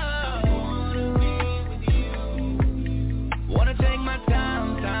wanna be with you. Wanna take my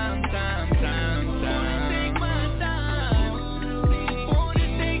time. Wanna take my time.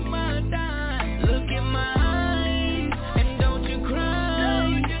 Look in my eyes and don't you cry.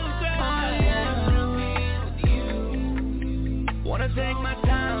 Oh yeah, I wanna be with you. Wanna take my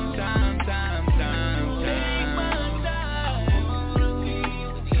time.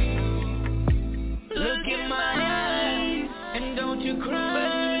 Look in my eyes and don't you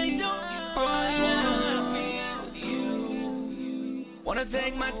cry. Oh, I wanna be with you. Wanna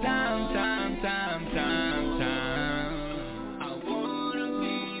take my time. I wanna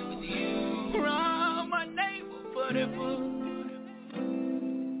be with you. Rob my neighbor for the food.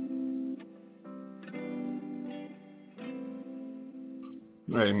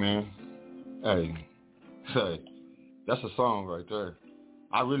 Hey, man. Hey, that's a song right there.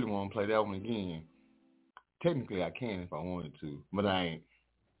 I really want to play that one again. Technically, I can if I wanted to, but I ain't.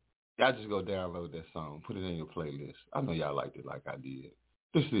 Y'all just go download that song, put it in your playlist. I know y'all liked it like I did.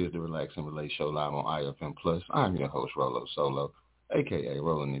 This is the Relax and Relate Show live on iFM Plus. I'm your host, Rolo Solo, a.k.a.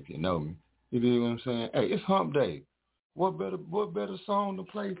 Rollin' if you know me. You dig what I'm saying? Hey, it's hump day. What better song to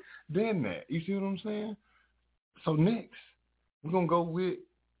play than that? You see what I'm saying? So next, we're going to go with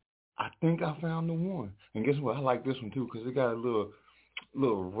I Think I Found the One. And guess what? I like this one, too, because it got a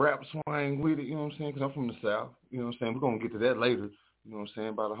little rap swing with it, you know what I'm saying? Because I'm from the South, you know what I'm saying? We're going to get to that later, you know what I'm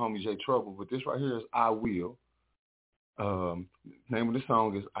saying, by the homie J Trouble. But this right here is I Will. Name of the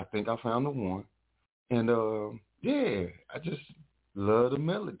song is I Think I Found the One. And, yeah, I just love the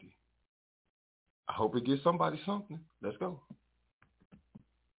melody. I hope it gives somebody something. Let's go.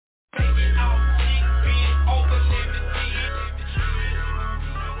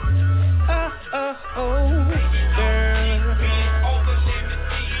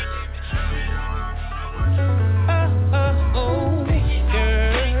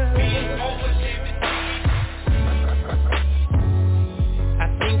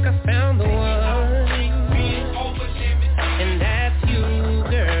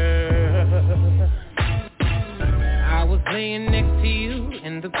 Laying next to you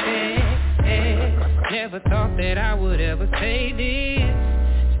in the bed. Never thought that I would ever say this.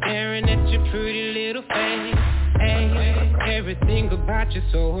 Staring at your pretty little face. Hey, everything about you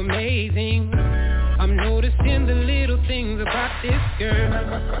so amazing. I'm noticing the little things about this girl.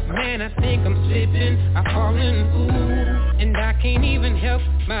 Man, I think I'm slipping, I'm falling, ooh. And I can't even help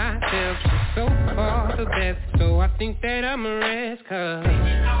myself. She's so far the best. So I think that I'm a rest. Cause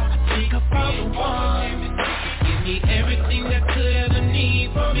I think I found the one. Give me everything that could ever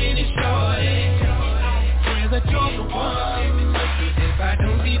need from any shorty. Swear that you're the one. If I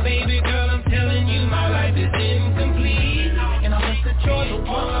don't see baby girl, I'm telling you my life is incomplete. And I hope that you're the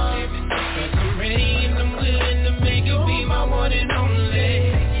one. Cause I'm ready and I'm willing to make you be my one and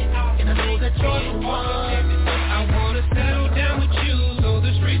only. And I know that you're the one. I wanna settle down with you so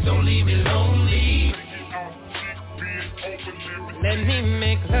the streets don't leave me lonely. Let me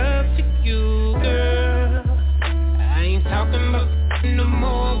make love to you, girl. I ain't talking about no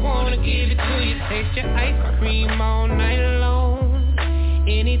more. Wanna give it to you. Taste your ice cream all night long.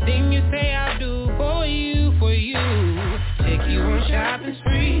 Anything you say I'll do for you, for you. Take you on shopping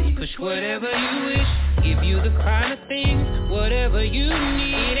sprees. Push whatever you wish. Give you the finer things, whatever you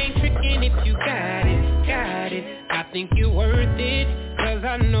need. Ain't tricking if you got it, got it. I think you're worth it, cause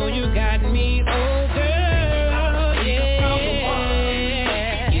I know you got me, oh girl, yeah.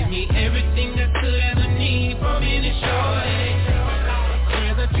 Give me everything that could ever need from any shorty.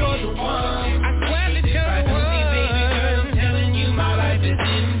 Swear that you're the one. I swear that you're the one. Baby girl, I'm telling you my life is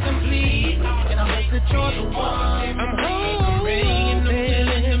incomplete. And I hope that you're the one. I'm ready and I'm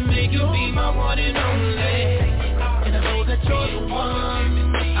willing to make you be my one and only. And I know that you're the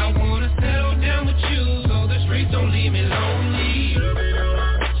one. I wanna settle down with you so the streets don't leave me lonely.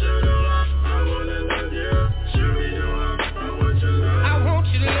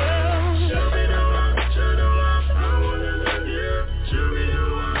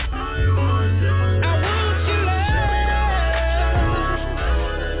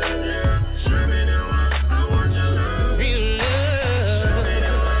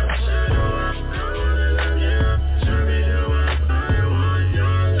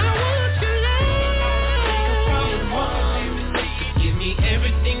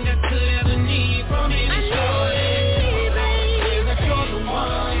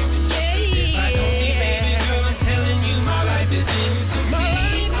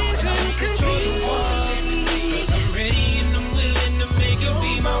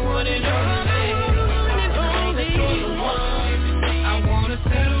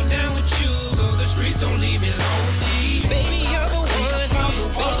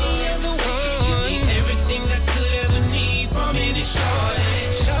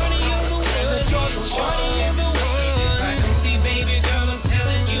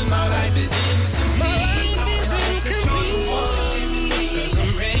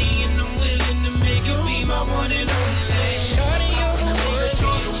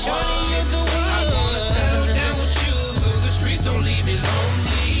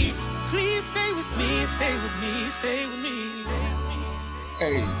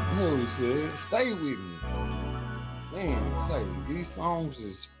 Stay with me. Man, say, these songs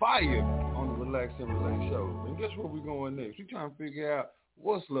is fire on the Relax and Relate show. And guess where we going next? We trying to figure out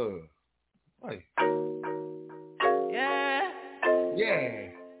what's love. Hey. Yeah. Yeah.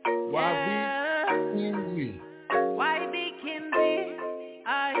 YB Kenzie. YB Kenzie.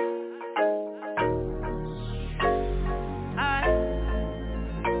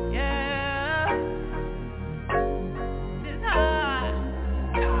 Yeah. This hard.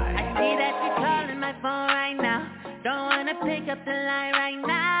 I see that you're calling my phone right now. Don't wanna pick up the line. right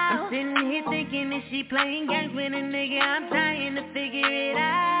now. I'm sitting here thinking, is she playing games with a nigga? I'm trying to figure it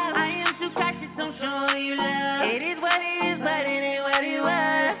out. I am too cautious on showing you love. It is what it is, but it ain't what it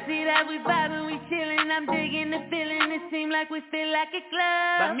was. See that we vibing, we chillin', I'm digging the feeling. It seem like we feel like a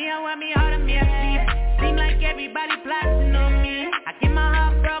club. But me, I want me hard and me a sleep. Seem like everybody plotting on me. I keep my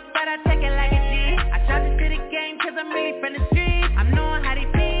heart broke, but I take it like a G. I tried to the game, cause I'm really from the street. I'm knowing how they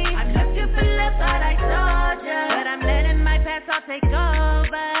be. I'm looking for love, thought I told ya. But I'm letting my past all take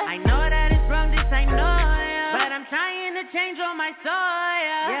over. I know that it's wrong, this I know, yeah. But I'm trying to change all my soul,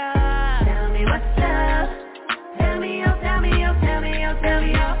 yeah. Tell me what's up. Tell me, oh, tell me, oh, tell me, oh, tell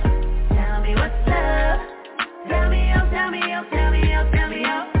me, oh. Tell me what's up. Tell me, oh, tell me, oh, tell me, oh, tell me,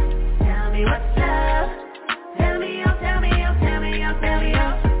 oh. Tell me what's up. Tell me, oh, tell me, oh, tell me, oh, tell me,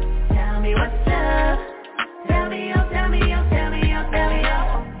 oh. Tell me what's up. Tell me, oh, tell me, oh, tell me, oh, tell me,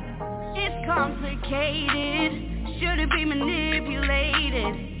 oh. It's complicated, shouldn't be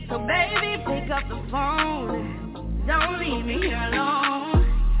manipulated. So baby, pick up the phone. Don't leave me here alone.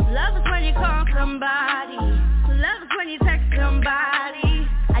 Love is when you call somebody. Love is when you text somebody.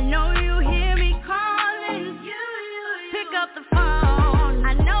 I know you hear me calling. Pick up the phone.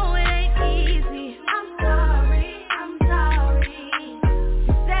 I know it ain't easy. I'm sorry, I'm sorry.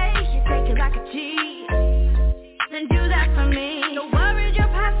 You say you should take it like a cheat. Then do that for me. Don't worry, your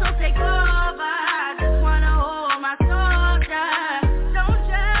past will take over. I just wanna hold my soldier. Don't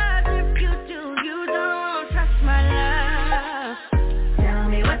judge if you do. You don't trust my love. Tell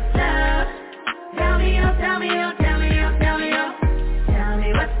me what's up. Tell me, oh, tell me, oh, tell me, oh, tell me, oh. Tell me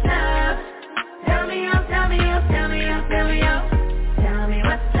what's up. Tell me, oh, tell me, oh, tell me, oh, tell me, oh. Tell me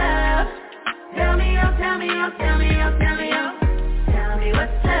what's up. Tell me, oh, tell me, oh, tell me, oh, tell me, oh. Tell me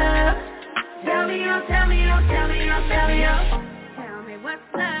what's up. Tell me, oh, tell me, oh, tell me, oh, tell me, oh. Tell me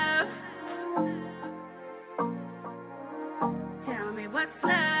what's up. Tell me what's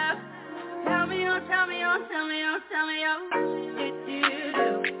up. Tell me, oh, tell me, oh, tell me, oh, tell me, oh.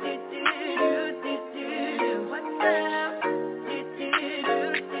 What's up?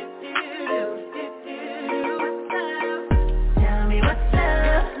 Tell me what's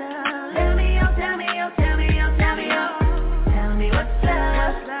up. Tell me, oh, tell me, oh, tell me, oh, tell me, oh. Tell me what's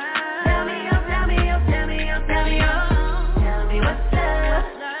up. Tell me, oh, tell me, oh, tell me, oh, tell me, oh. Tell me what's up.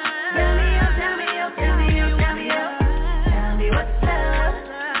 Tell me, oh, tell me, oh, tell me, oh, tell me, oh. Tell me what's up.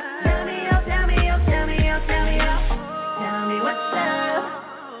 Tell me, oh, tell me, oh, tell me, oh, tell me, oh. Tell me what's up.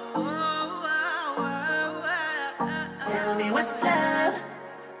 Tell me what's up.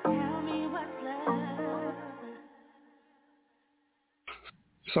 Tell me what's love.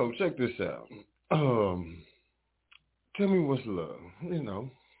 So check this out. Tell me what's love. You know,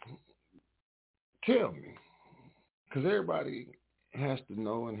 tell me, because everybody has to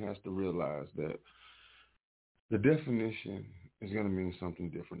know and has to realize that the definition is going to mean something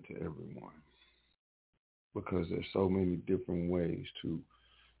different to everyone, because there's so many different ways to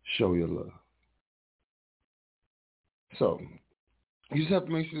show your love. So you just have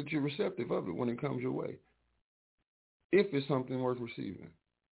to make sure that you're receptive of it when it comes your way, if it's something worth receiving.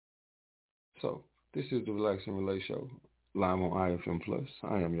 So this is the Relax and Relate Show, live on iFM Plus.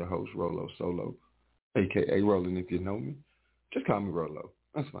 I am your host, Rolo Solo, a.k.a. Rollin' if you know me. Just call me Rolo.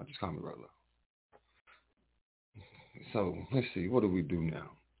 That's fine. Just call me Rolo. So let's see. What do we do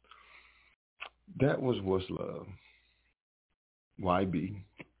now? That was What's Love, YB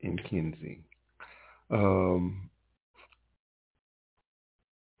and Kenzie.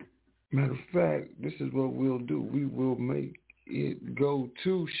 Matter of fact, this is what we'll do. We will make it go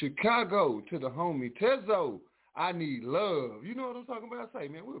to Chicago, to the homie Tezo. I need love. You know what I'm talking about? Say,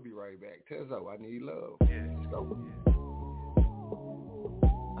 man, we'll be right back. Tezo, I need love. Yeah, let's go.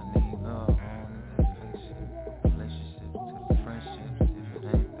 I need love. Relationship to the friendship. If it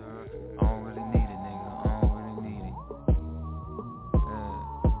ain't thorough, I don't really need it, nigga. I don't really need it.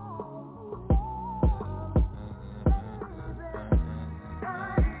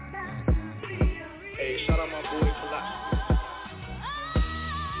 Hey, shout out my boy Philosophy.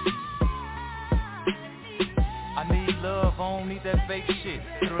 I need love, I don't need that fake shit.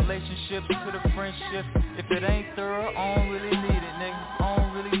 To the relationship, to the friendship. If it ain't thorough, I don't really need it, nigga. I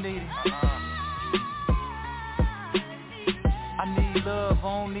don't really need it. I need love, I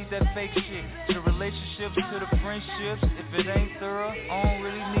don't need that fake shit. To the relationships, to the friendships. If it ain't thorough, I don't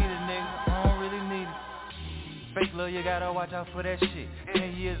really need it, nigga. I don't really need it. fake love, you gotta watch out for that shit.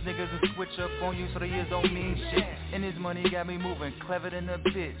 10 years niggas will switch up on you so the years don't mean shit. And this money got me moving, clever than a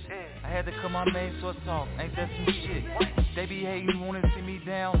bitch. I had to cut my main source off, ain't that some shit? They be hating, wanna see me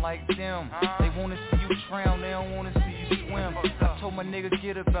down like them. They wanna see you drown, they don't wanna see you swim. I told my nigga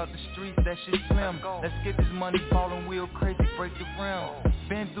get about the streets, that shit slim. Let's get this money ballin' wheel crazy, break the rim.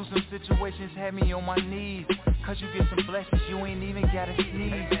 Been through some situations, had me on my knees. Cause you get some blessings, you ain't even gotta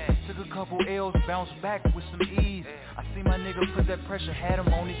sneeze. Took a couple L's, bounced back with some ease. I see my nigga put that pressure, had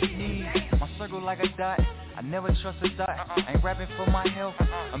him on his knees. My circle like a dot, I never trust a dot. Ain't rapping for my health,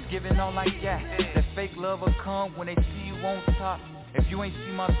 I'm giving all I got. That fake love will come when they see you on top. If you ain't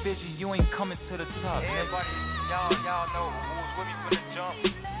see my vision, you ain't coming to the top. Everybody, y'all know who was with me from the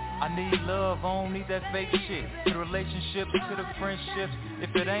jump. I need love, I don't need that fake shit. To the relationships, to the friendships. If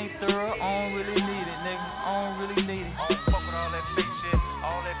it ain't thorough, I don't really need it, nigga. I don't really need it. I don't fuck with all that fake shit,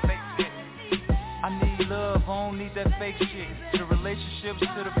 all that fake shit. I need love, I don't need that fake shit. To the relationships,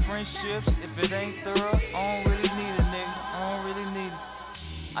 to the friendships. If it ain't thorough, I don't really need it, nigga. I don't really need it.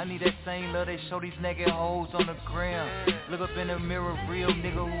 I need that same love they show these naked hoes on the gram. Look up in the mirror, real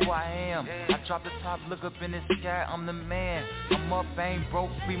nigga who I am. I drop the top, look up in the sky, I'm the man. I'm up, ain't broke,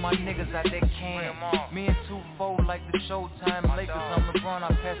 free my niggas out that can. Me and 2-4 like the Showtime Lakers. I'm LeBron, I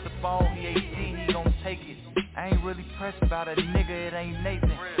pass the ball, he 18, he gon' take it. I ain't really pressed about a nigga, it ain't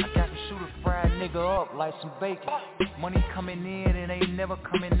Nathan. I got to shoot a fried nigga up like some bacon. Money coming in, it ain't never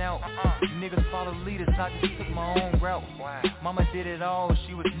coming out. Niggas follow leaders, I just took my own route. Mama did it all,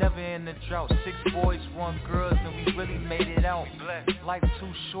 she was never in the drought. 6 boys, 1 girl, and we really made it out. Life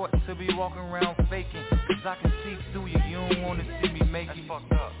too short to be walking around faking. Cause I can see through you, you don't wanna see me make it. That's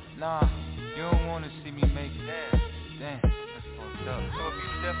fucked up. Nah, you don't wanna see me make it. Damn, that's fucked up. So if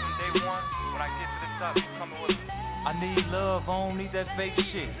you there from day one, when I get to the top, you coming with me. I need love, I don't need that fake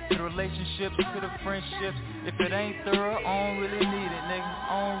shit. To the relationships, to the friendships. If it ain't thorough, I don't really need it, nigga.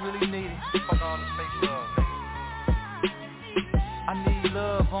 I don't really need it. Fuck all the fake love, nigga. I need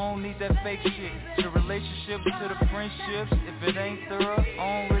love, I don't need that fake shit. To the relationships, to the friendships. If it ain't thorough,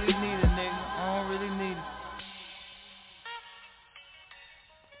 I don't really need it, nigga. I don't really need it.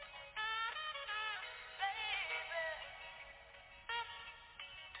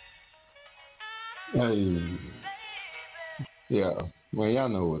 Hey, yeah, man, y'all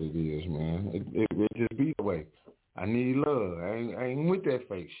know what it is, man. It just be the way. I need love. I ain't with that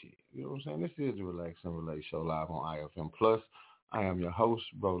fake shit. You know what I'm saying? This is the Relax and Relate show live on iFM Plus. I am your host,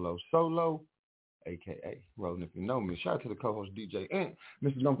 Rolo Solo, a.k.a. Rolling if you know me. Shout out to the co-host, DJ. And,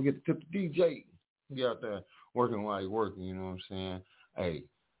 Mr. Don't forget to tip the DJ. Get out there working while you're working, you know what I'm saying? Hey,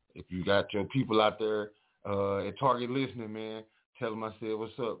 if you got your people out there at Target listening, man, tell them I said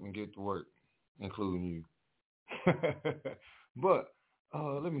what's up and get to work, including you. But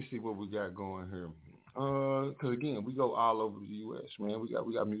let me see what we got going here. Because, again, we go all over the U.S., man. We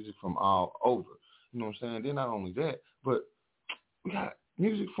got music from all over. You know what I'm saying? Then not only that, but we got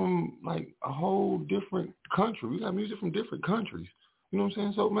music from, like, a whole different country. We got music from different countries. You know what I'm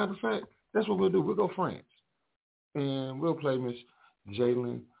saying? So, matter of fact, that's what we'll do. We'll go France. And we'll play Miss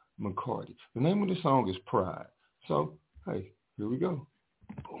Jalen McCarty. The name of the song is Pride. So, hey, here we go.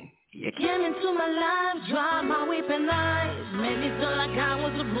 Boom. You came into my life, dried my weeping eyes, made me feel like I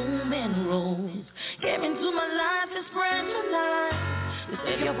was a blooming rose. Came into my life and spread your light. You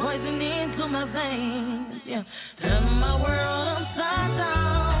said your poison into my veins, yeah. Turn my world upside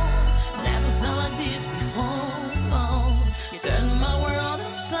down. Never felt like this before. You turned my world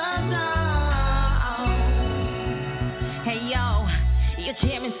upside down. Hey yo, you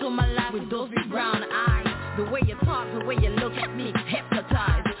came into my life with those big brown eyes. The way you talk, the way you look at me,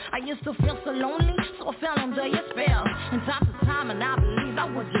 hypnotized. I used to feel so lonely, so I fell under your spell. And time to time, and I believed I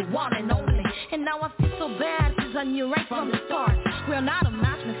was your one and only. And now I feel so bad, cause I knew right from the start. We're not a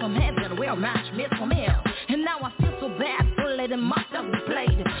match made from heaven, we're a match made from hell. And now I feel so bad for letting myself be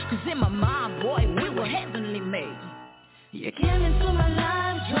played. Cause in my mind, boy, we were heavenly made. You came into my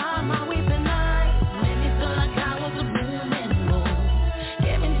life, dried my weeping eyes, made me feel like I was a booming rose.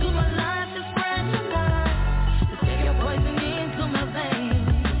 Came into my life to spread your light. You said your poison into my veins.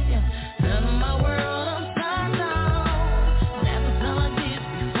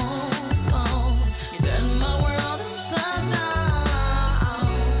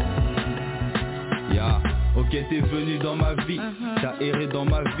 Ok, t'es venu dans ma vie, t'as erré dans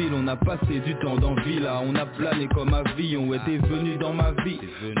ma ville, on a passé du temps dans Villa, on a plané comme avion. Ouais, t'es venu dans ma vie,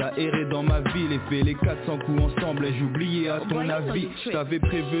 t'as erré dans ma ville et fait les 400 coups ensemble. Et j'oubliais à ton avis, je t'avais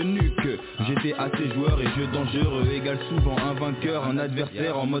prévenu que j'étais assez joueur et jeu dangereux égale souvent un vainqueur, un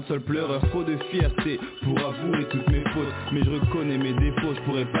adversaire en mode seul pleureur. Trop de fierté pour avouer toutes mes fautes, mais je reconnais mes défauts, je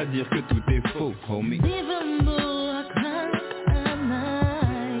pourrais pas dire que tout est faux, homie.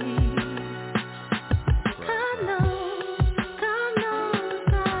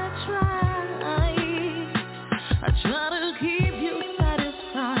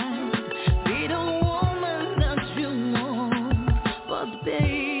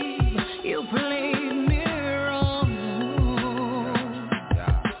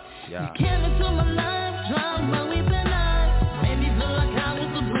 Yeah. Came into my life, drowned my weeping eyes. Made me feel like I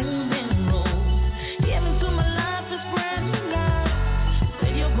was a bruising rose. Came into my life to spread your light.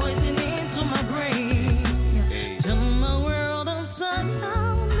 Send your poison into my brain. Turn my world upside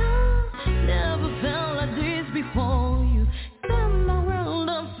down. Never felt like this before. You turn my world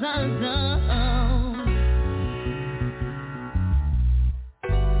upside down.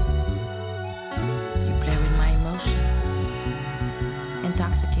 You play with my emotions,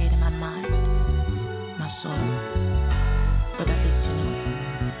 intoxicating my mind, my soul. But at least you know,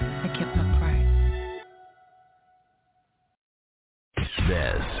 I kept my pride.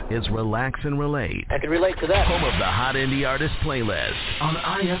 This is Relax and Relate. I can relate to that. Home of the Hot Indie Artist playlist on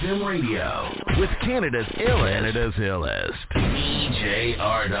iFM Radio with Canada's illest, DJ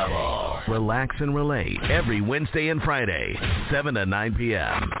R Double. Relax and Relate every Wednesday and Friday, 7 to 9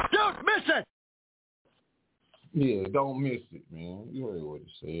 p.m. Don't miss it! Yeah, don't miss it, man. You heard what he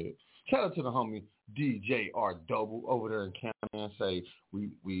said. Shout out to the homie DJ R Double over there in Canada, man. Say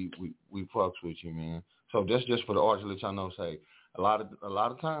we fucks with you, man. So that's just for the artists, let y'all know. Say a lot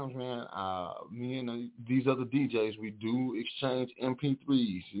of times, man. Me and these other DJs, we do exchange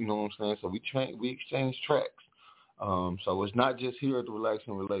MP3s. You know what I'm saying? So we exchange tracks. So it's not just here at the Relax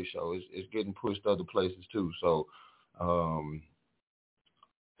and Relate show. It's getting pushed other places too. So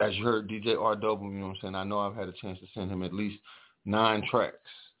as you heard, DJ R Double, you know what I'm saying? I know I've had a chance to send him at least 9 tracks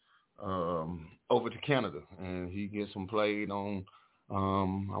over to Canada, and he gets them played on,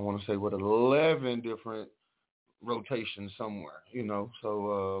 I want to say, 11 different rotations somewhere, you know.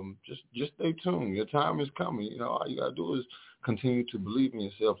 So just stay tuned. Your time is coming. You know, all you got to do is continue to believe in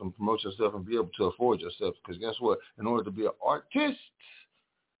yourself and promote yourself and be able to afford yourself, because guess what? In order to be an artist,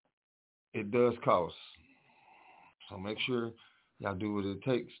 it does cost. So make sure y'all do what it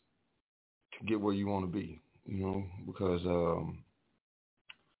takes to get where you want to be, you know, because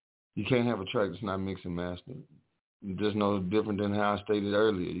you can't have a track that's not mixed and mastered. There's no different than how I stated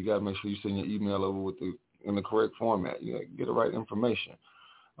earlier. You got to make sure you send your email over in the correct format. You got to get the right information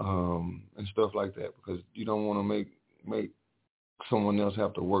and stuff like that, because you don't want to make someone else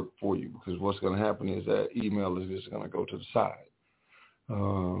have to work for you, because what's going to happen is that email is just going to go to the side,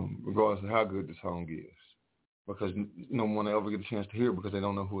 regardless of how good the song is, because no one will ever get a chance to hear it because they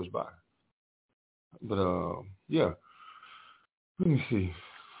don't know who it's by. But, yeah, let me see.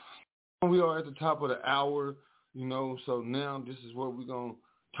 We are at the top of the hour, you know, so now this is where we're going to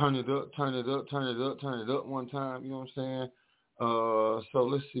turn it up one time, you know what I'm saying? So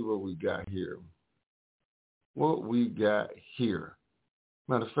let's see what we got here.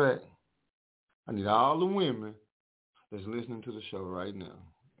 Matter of fact, I need all the women that's listening to the show right now.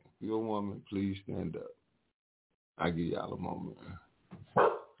 If you're a woman, please stand up. I give y'all a moment. I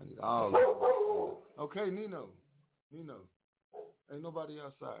need all of them. Okay, Nino. Ain't nobody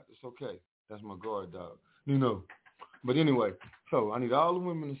outside. It's okay. That's my guard dog. Nino. But anyway, so I need all the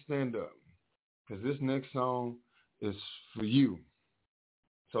women to stand up, because this next song is for you.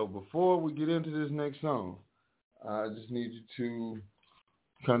 So before we get into this next song, I just need you to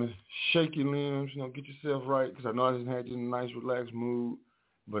kind of shake your limbs, you know, get yourself right, because I know I just had you in a nice, relaxed mood.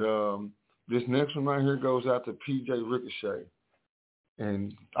 But this next one right here goes out to PJ Ricochet.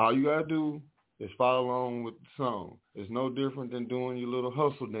 And all you got to do is follow along with the song. It's no different than doing your little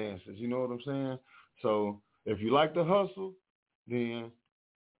hustle dances, you know what I'm saying? So if you like to hustle, then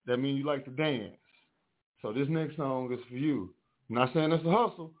that means you like to dance. So this next song is for you. I'm not saying it's a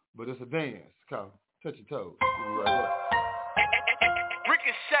hustle, but it's a dance. Come, touch your toes. We'll be right back.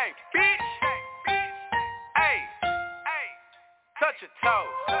 Ricochet, bitch. Hey, touch your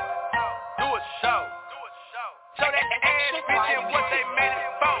toes. Do a show. Show that ass, bitch, and what they made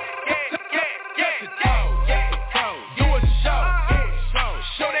it for. Yeah. Do a show.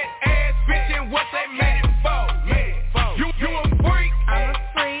 Show that ass, bitch, and what they made it for. You a freak? I'm a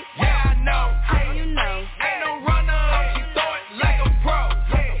freak. Yeah, I know. How you know? Ain't no runner. She throw it like a pro.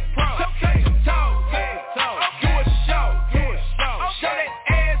 Touch your toes. Do a show. Show that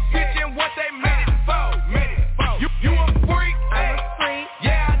ass, bitch, and what they made it for. You a freak? I'm a freak.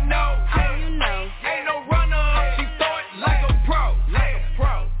 Yeah, I know. How you know? Ain't no runner. She throw it like a pro.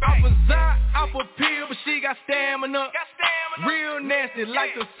 Off a Zot, off a pill, but she got stamina. Real nasty,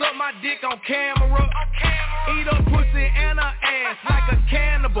 like to suck my dick on camera. Eat her pussy and her ass like a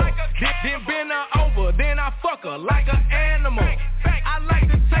cannibal. Then bend her over, then I fuck her like an animal. I like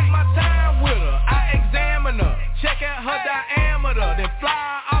to take my time with her, I examine her, check out her diameter, then fly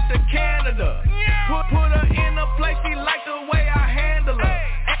her off to Canada. Put her in a place, she like the way I handle her.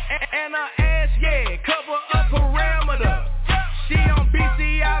 And her ass, yeah, cover a parameter. She on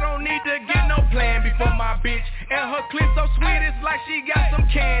BC, I don't need to get no plan before my bitch. And her clit so sweet, it's like she she got some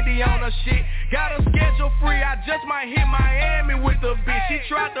candy on her shit. Got her schedule free, I just might hit Miami with the bitch. She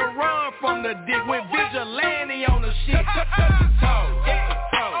tried to run from the dick, went vigilante on the shit. Touch your toes,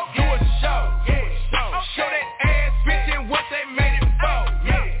 do a show, show that ass bitch and what they made it for.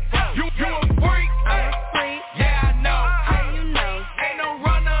 You a freak, yeah I know. Ain't no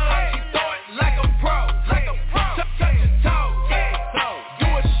runner, she throw it like a pro. Touch your toes, do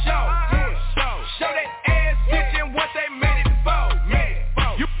a show, show that ass bitch and what they made it for.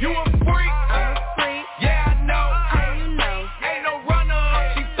 You a freak, yeah I know. Ain't no runner,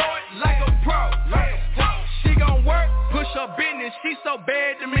 she throw it like a pro. She gon' work, push her business, she so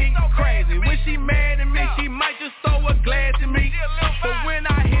bad to me, crazy. When she mad at me, she might just throw a glass at me. But when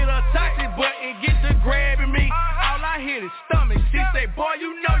I hit her toxic button, get to grabbing me, all I hit is stomach. She say, boy,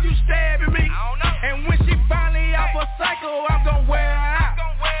 you know you stabbing me. And when she finally off her cycle, I'm gon' wear her out.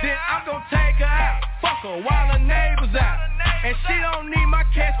 Then I'm gon' take her out, fuck her while her neighbors out. And she don't need my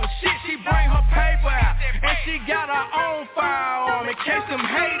cash for shit, she bring her paper out. And she got her own firearm in case them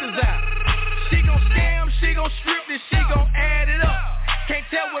haters out. She gon' scam, she gon' strip this, she gon' add it up. Can't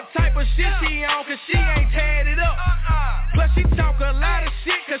tell what type of shit she on, cause she ain't tied it up. Plus she talk a lot of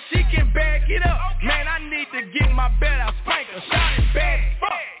shit, cause she can back it up. Man, I need to get my bed out, spank her, shot it bad as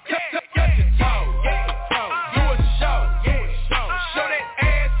fuck. Touch your toes, do a show, show that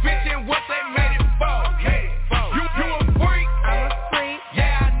ass bitch and what they made it for. You a freak,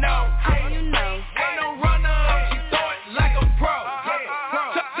 yeah I know. Ain't no runner, she throw it like a pro.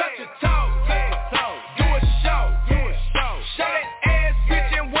 Touch your toes, do a show, show that ass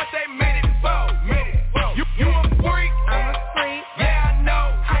bitch and what they made it for. You a freak, yeah I know.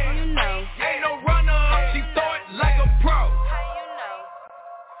 Ain't no runner, she throw it like a pro.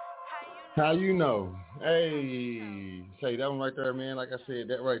 How you know? Hey, say that one right there, man. Like I said,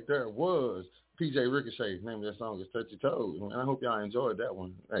 that right there was PJ Ricochet's name of that song is Touch Your Toes. And I hope y'all enjoyed that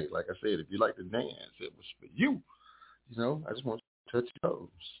one. Hey, like I said, if you like to dance, it was for you. You know, I just want you to touch your toes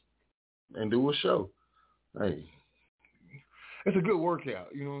and do a show. Hey, it's a good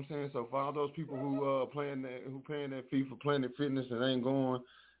workout. You know what I'm saying? So for all those people who paying that fee for Planet Fitness and ain't going,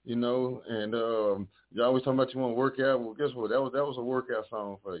 you know, and you always talking about you want to work out. Well, guess what? That was a workout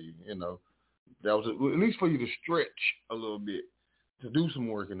song for you. You know, that was at least for you to stretch a little bit, to do some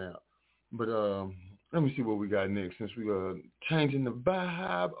working out. But let me see what we got next. Since we are changing the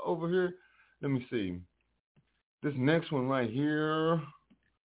vibe over here, let me see. This next one right here.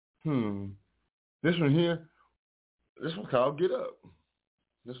 This one here. This one called Get Up.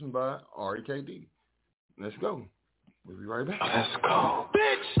 This one by R.E.K.D. Let's go. We'll be right back. Let's go.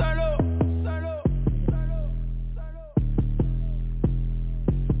 Bitch, shut up.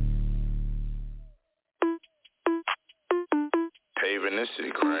 Paving this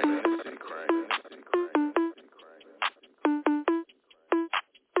city, crank.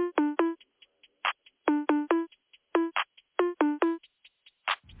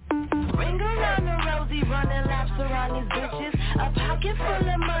 Ring around the rosy, running laps around these bitches. A pocket full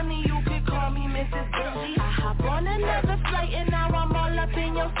of money, you could call me Mrs. Benji. I hop on another flight and now I'm all up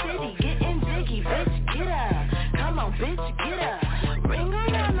in your city. Getting jiggy, bitch, get up. Come on, bitch, get up. Ring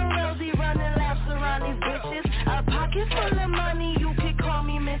around the rosy, running laps around these bitches. A pocket full of money, you could call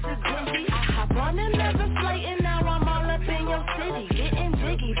me Mrs. Benji. I hop on another flight and now I'm all up in your city. Getting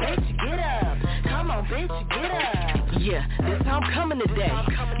jiggy, bitch, get up. Come on, bitch, get up. Yeah, this how I'm coming today.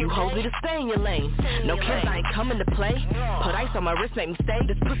 You hold me to stay in your lane. No kids, I ain't coming to play. Put ice on my wrist, make me stay.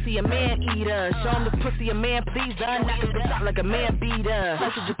 This pussy a man eater. Show him this pussy a man pleaser. Knock this bitch out like a man beater.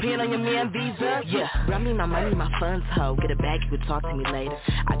 Flight to Japan on your man visa. Yeah, run me my money, my funds, ho. Get a bag, you would talk to me later.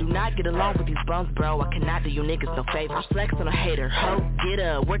 I do not get along with these bums, bro. I cannot do you niggas no favor. I flex on a hater, ho. Get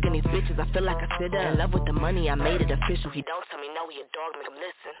up, working these bitches, I feel like I sit up. In love with the money, I made it official. He don't tell me no, he a dog, make him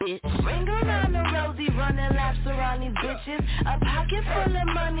listen, bitch. Ring around the rosy, running laps around these bitches. A pocket full of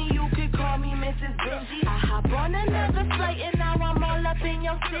money, you could call me Mrs. Benji. I hop on another flight and now I'm all up in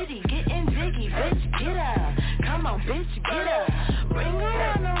your city. Getting jiggy, bitch, get up. Come on, bitch, get up. Ring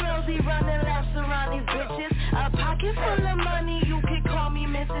around the rosy, running laps around these bitches. A pocket full of money, you could call me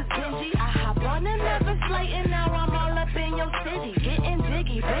Mrs. Benji. I hop on another flight and now I'm all up in your city. Getting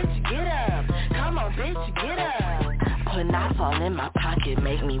jiggy, bitch, get up. Come on, bitch, get up. Put knots all in my pocket,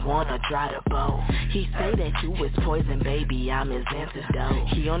 make me wanna dry the bow. He say that you was poison, baby, I'm his antidote.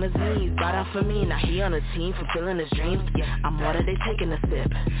 He on his knees, bought out for me, now he on a team, fulfilling his dreams. Yeah, I'm water, they taking a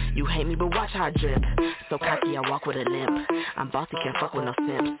sip. You hate me, but watch how I drip. So cocky, I walk with a limp. I'm bossy, can't fuck with no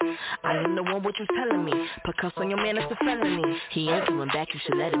simps. I am the one, what you telling me? Put cuffs on your man, it's a felony. He ain't coming back, you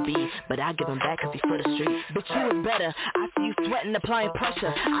should let it be. But I give him back cause he for the street. But you is better, I see you sweating, applying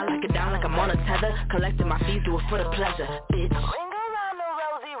pressure. I like it down like I'm on a tether. Collecting my fees, do it for the pleasure, bitch.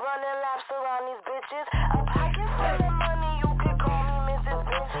 bitches. A pocket full of money, you could call me Mrs.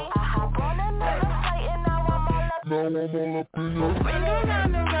 Benji. I hop on another flight and now I'm all up. Ring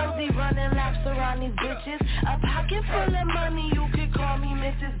around the rosy, running laps around these bitches. A pocket full of money, you could call me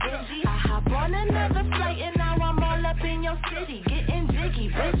Mrs. Benji. I hop on another flight and now I'm all up in your city. Getting jiggy,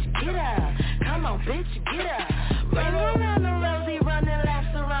 bitch, get up. Come on, bitch, get up. Ring around the rosy, running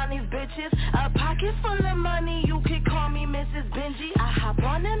laps around these bitches. A pocket full of money, you could call me Mrs. Benji. I hop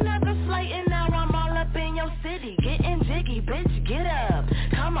on another flight and now I'm all up in your city. Getting jiggy, bitch, get up.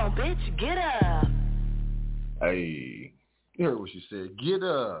 Come on, bitch, get up. Hey, you heard what she said. Get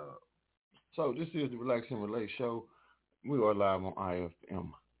up. So this is the Relax and Relate show. We are live on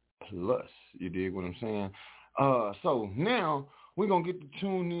iFM Plus. You dig what I'm saying? So now we're going to get to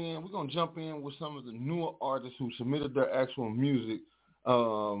tune in. We're going to jump in with some of the newer artists who submitted their actual music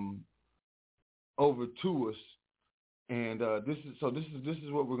over to us. And this is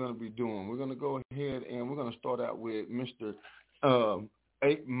what we're going to be doing. We're going to go ahead and we're going to start out with Mr.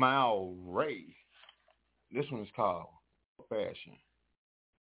 8 Mile Ray. This one is called Fashion.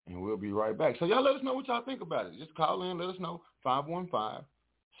 And we'll be right back. So y'all let us know what y'all think about it. Just call in, let us know.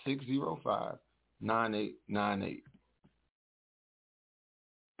 515-605-9898.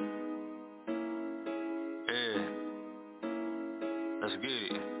 Yeah. Let's get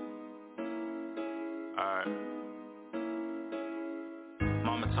it. Alright.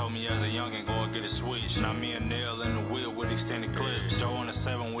 Mama told me as a youngin' go and get a switch. Now me and Nail in the wheel with extended clips. Joe on the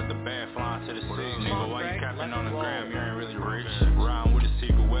 7 with the bag flying to the 6. Nigga, why you capping on the gram? You ain't really rich. Riding with a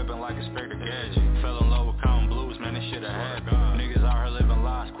secret weapon like Inspector Gadget. Fell in love with common blues, man, this shit a habit. Niggas out here living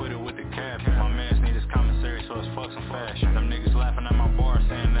lies, quit it with the cap. My mans need his commissary, so it's fuck some fashion. Them niggas laughing at my bar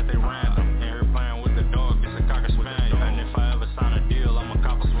saying that they random. And here playing with the dog, it's a cocker spaniel. And if I ever sign a deal, I'm a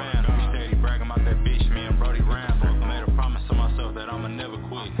copper fan. He steady bragging about that bitch, me and Brody Rambo. I made a promise to myself that I'ma never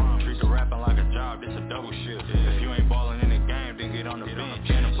quit. Treat the rapping like a job, it's a double shift. If you ain't ballin' in the game, then get on the bench.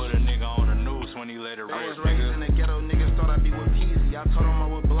 And put a nigga on the news when he let it rip. I was raised in the ghetto, niggas thought I'd be with Peasy. I told them I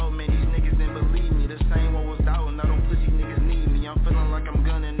would blow, man, these niggas didn't believe me. The same one was doubting, now them pussy niggas need me. I'm feeling like I'm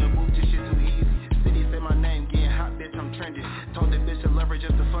gunning the booth, this shit too easy. City say my name, getting hot, bitch, I'm trending. Told that bitch to love her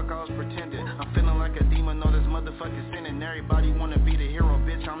just to fuck, I was pretending. I'm feeling like a demon, all this motherfucking sinning. Everybody wanna be the hero,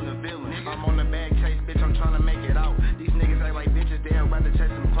 bitch, I'm the villain. I'm on a bad case, bitch, I'm trying to make it out. These niggas act like bitches, they'd rather chase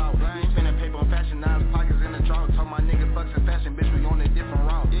some clout. You spending paper on fashion, now his pockets in the drought. Told my nigga fucks in fashion, bitch, we on a different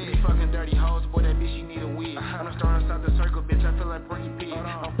route. These fucking dirty hoes, boy, that bitch, she need a wig. I'm starting outside the circle, bitch, I feel like Porky Pig.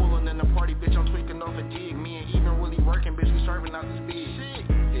 I'm fooling in the party, bitch, I'm tweaking off a dig. Me ain't even really working, bitch, we serving out the speed. Shit.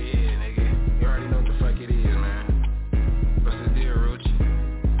 Yeah, nigga, you already know what the fuck it is, man. What's the deal, Roach?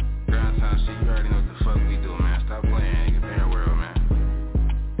 Ground time shit, you already know what the fuck we do, man. Stop playing, nigga, fair world, man.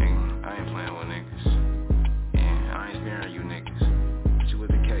 I ain't playing with niggas. Yeah, I ain't sparing you niggas. But you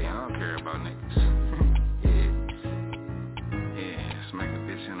with the K, I don't care about niggas. Yeah, smack a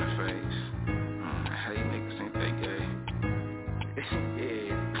bitch in the face. I hate niggas, ain't they gay?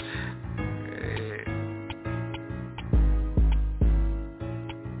 Yeah.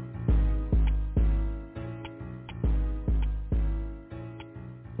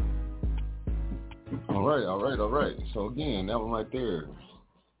 All right. So again, that one right there,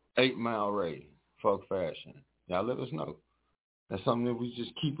 8 Mile Ray, Fuck Fashion. Y'all let us know. That's something that we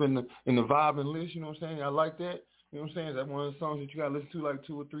just keep in the vibe and list, you know what I'm saying? Y'all like that? You know what I'm saying? Is that one of the songs that you gotta listen to like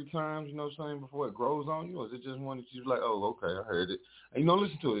 2 or 3 times, you know what I'm saying, before it grows on you? Or is it just one that you're like, oh, okay, I heard it, and you don't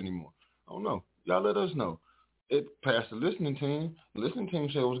listen to it anymore? I don't know. Y'all let us know. It passed the listening team. The listening team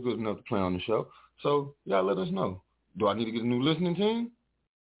said it was good enough to play on the show. So y'all let us know. Do I need to get a new listening team?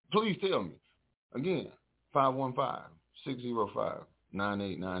 Please tell me. Again,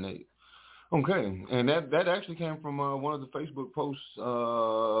 515-605-9898. Okay, and that actually came from one of the Facebook posts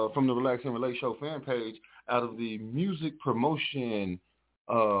from the Relax and Relate Show fan page out of the music promotion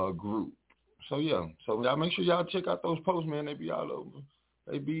group. So yeah, so y'all make sure y'all check out those posts, man. They be all over.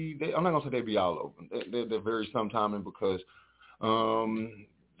 I'm not gonna say they be all over. They're very sometiming because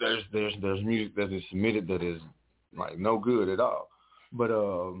there's music that is submitted that is like no good at all. But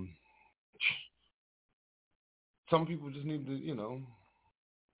some people just need to, you know,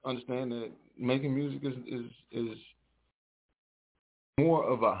 understand that making music is more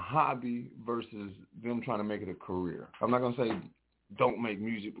of a hobby versus them trying to make it a career. I'm not going to say don't make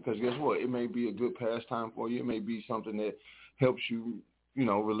music because guess what? It may be a good pastime for you. It may be something that helps you, you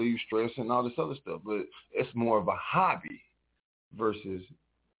know, relieve stress and all this other stuff. But it's more of a hobby versus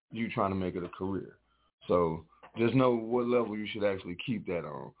you trying to make it a career. So just know what level you should actually keep that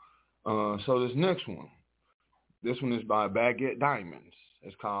on. So this next one. This one is by Baguette Diamonds.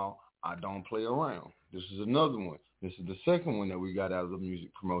 It's called I Don't Play Around. This is another one. This is the second one that we got out of the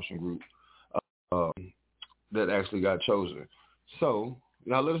music promotion group. that actually got chosen. So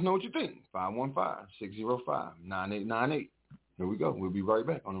y'all let us know what you think. 515-605-9898. Here we go. We'll be right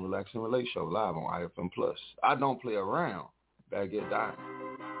back on the Relax and Relate Show live on iFM Plus. I don't play around. Baguette Diamond.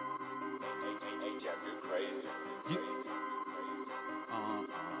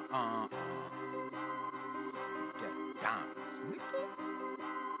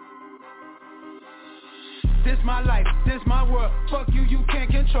 This my life, this my world, fuck you, you can't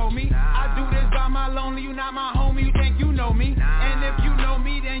control me. I do this by my lonely, you not my homie, you think you know me. And if you know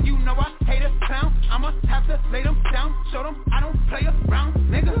me, then you know I hate a clown. I'ma have to lay them down, show them I don't play around,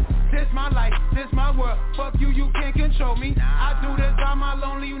 nigga. This my life, this my world, fuck you, you can't control me. I do this by my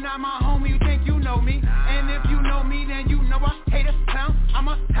lonely, you not my homie, you think you know me. And if you know me, then you know I hate a clown.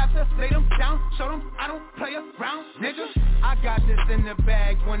 I'ma have to lay them down, show them I don't play around, nigga. I got this in the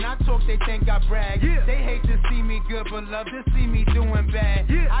bag, when I talk they think I brag. They hate to see me good but love to see me doing bad.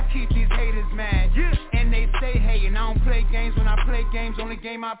 I keep these haters mad, and they stay hating. I don't play games when I play games, only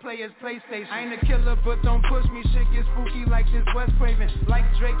game I play is PlayStation. I ain't a killer but don't push me, shit get spooky like this West Craven. Like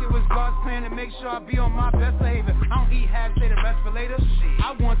Drake it was God's plan to make sure I be on my best behavior. I don't eat half, say the rest for later.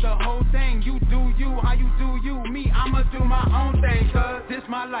 I want the whole thing, you do you, how you do you. Me, I'ma do my own thing, cause this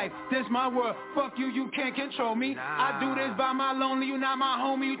my life, this my world, fuck you, you can't control me. I do this by my lonely, you not my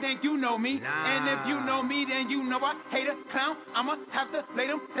homie, you think you know me. And if you know me, then you know I hate a clown. I'ma have to lay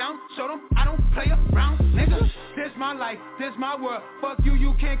them down, show them I don't play around, nigga. This my life, this my world, fuck you,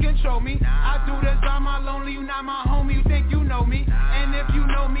 you can't control me. I do this by my lonely, you not my homie, you think you know me. And if you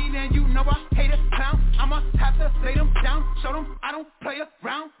know me, then you know I hate a clown. I'ma have to lay them down, show them I don't play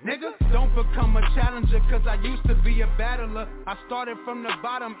around, nigga. Don't become a challenger, cause I used to be a battler. I started from the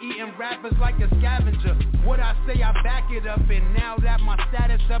bottom, eating rappers like a scavenger. What I say, I back it up, and now that my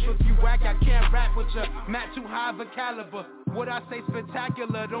status up, if you whack, I can't rap with ya. Matt too high of a caliber. What I say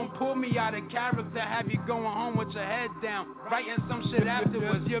spectacular, don't pull me out of character. Have you going home with your head down, writing some shit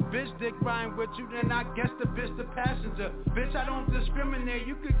afterwards. Your bitch dick riding with you, then I guess the bitch the passenger. Bitch, I don't discriminate,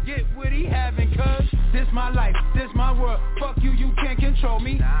 you could get what he having, cuz this my life, this my world, fuck you, you can't control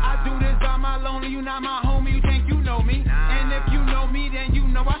me. I do this by my lonely, you not my homie, you think you know me. And if you know me, then you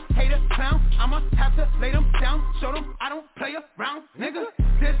know I hate a clown. I'ma have to lay them down, show them I don't play around, nigga.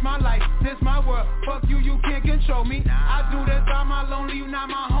 This my life, this my world, fuck you, you can't control me. I do this by my lonely, you not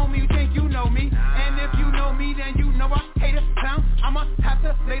my homie, you think you know me. And if you know me, then you know I hate a clown. I'ma have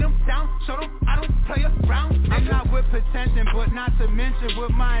to lay them down, show them I don't play around, nigga. I'm not with pretension, but not to mention what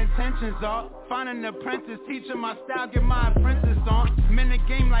my intentions are. Find an apprentice, teaching my style, get my apprentice on. I'm in the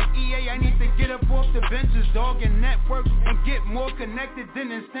game like EA, I need to get up off the benches, dog, and network and get more connected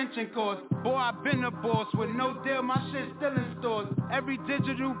than extension cords. Boy, I've been a boss with no deal, my shit still in stores. Every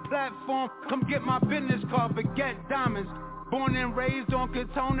digital platform, come get my business card, forget diamonds. Born and raised on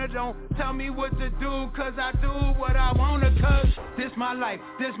Katona, don't tell me what to do, cause I do what I wanna, cuz this my life,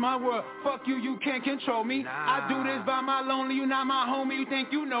 this my world, fuck you, you can't control me. I do this by my lonely, you not my homie, you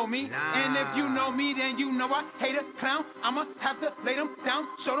think you know me. And if you know me, then you know I hate a clown. I'ma have to lay them down,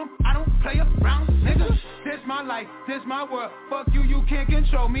 show them I don't play around, nigga. This my life, this my world, fuck you, you can't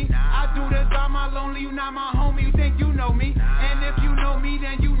control me. I do this by my lonely, you not my homie, you think you know me. And if you know me,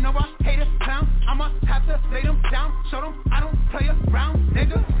 then you know I hate a clown. I'ma have to lay them down, show them I don't play around,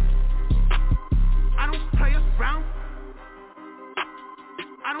 nigga. I don't play around.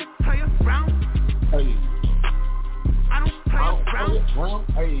 I don't play around. Hey. I don't play around.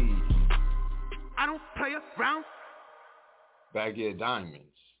 Hey. I don't play around. Baguette Diamonds.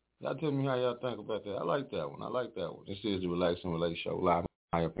 Y'all tell me how y'all think about that. I like that one. This is the Relax and Relate Show live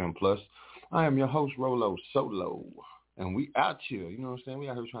on iFM Plus. I am your host, Rolo Solo. And we out here, you know what I'm saying? We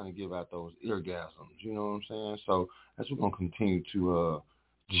out here trying to give out those eargasms, you know what I'm saying? So that's what we're going to continue to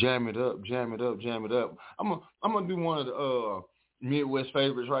jam it up. I'm gonna do one of the Midwest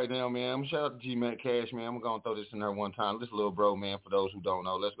favorites right now, man. I'm going to shout out to G-Mac Cash, man. I'm going to throw this in there one time. This little bro, man, for those who don't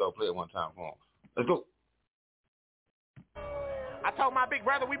know. Let's go play it one time for him. Let's go. I told my big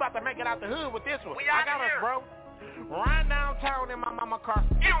brother we about to make it out the hood with this one. I got us, bro. Right downtown in my mama car.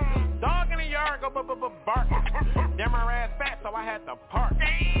 Dog in the yard go bark. Then my ass fat, so I had to park.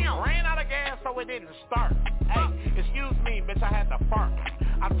 Damn. Ran out of gas, so it didn't start. Hey, excuse me, bitch, I had to fart.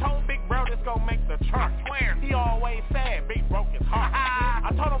 I told big bro this gon' make the chart. Swear. He always sad, big broke his heart.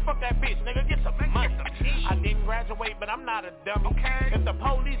 I told him fuck that bitch, nigga, get some money. I didn't graduate, but I'm not a dummy. Okay. If the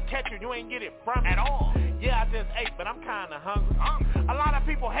police catch you, you ain't get it from me. At all. Yeah, I just ate, but I'm kinda hungry. A lot of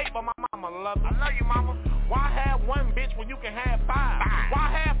people hate, but my mama love me. I love you, mama. Why have one bitch when you can have five? Why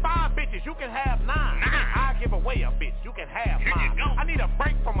have five bitches? You can have nine. I give away a bitch, you can have mine. I need a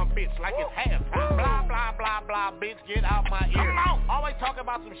break from a bitch like it's halftime. Blah, blah, blah, blah, bitch, get out my ear. Always talk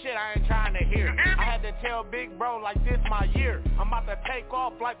about some shit I ain't trying trying to hear. I had to tell big bro like this my year. I'm about to take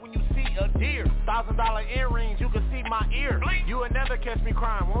off like when you see a deer. $1,000 earrings, you can see my ear. You would never catch me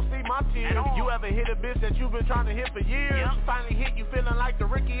crying, won't see my tears. You ever hit a bitch that you've been trying to hit for years? Finally hit you feeling like the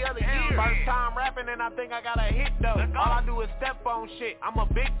Ricky of the year. First time rapping and I think I got a hit though. All I do is step on shit, I'm a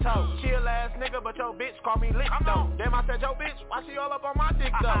big toe. Chill ass nigga, but your bitch call me lit though. Damn, I said, yo bitch, why she all up on my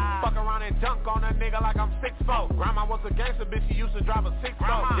dick though? Fuck around and dunk on a nigga like I'm 6'4". Grandma was a gangster bitch, she used to drive a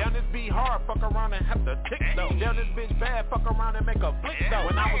 6'4". Damn, this be hard, fuck around and have to tick though. Damn, this bitch bad, fuck around and make a flick though.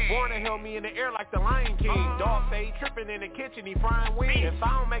 When I was born, it held me in the air like the Lion King. Dog say he tripping in the kitchen, he frying wings. If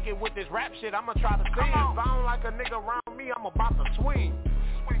I don't make it with this rap shit, I'ma try to sing. If I don't like a nigga around me, I'm about to swing.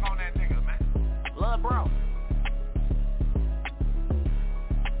 Swing on that nigga, man. Love, bro.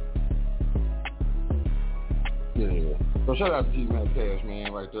 Yeah. So shout out to T-Mac Cash,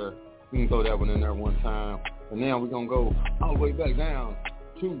 man, right there. We can throw that one in there one time. And now we're going to go all the way back down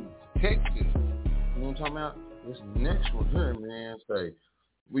to Texas. You know what I'm talking about? This next one here, man,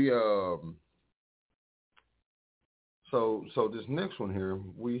 So this next one here,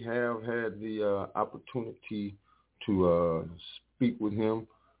 we have had the opportunity to speak with him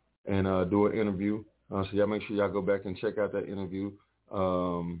and do an interview. So y'all make sure y'all go back and check out that interview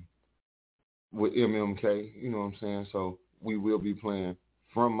with MMK. You know what I'm saying? So we will be playing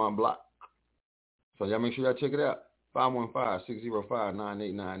From My Block. So y'all make sure y'all check it out.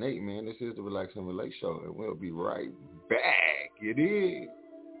 515-605-9898, man. This is the Relax and Relate Show, and we'll be right back. It is.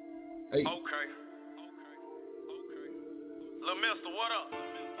 Hey. Okay. Lil' Mister, what up?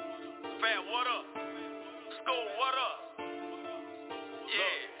 Fat, what up? School, what up?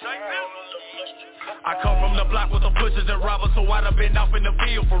 Yeah, take this. I come from the block with the pushers and robbers, so I done been off in the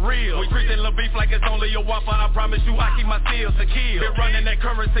field for real. We treating Lil' Beef like it's only a waffle. I promise you I keep my seals to kill. Been running that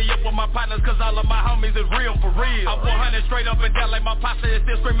currency up with my partners, cause all of my homies is real for real. I'm 100 straight up and down like my pasta is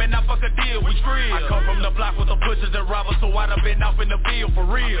still screaming, I fuck a deal, we trill. I come from the block with the pushers and robbers, so I done been off in the field for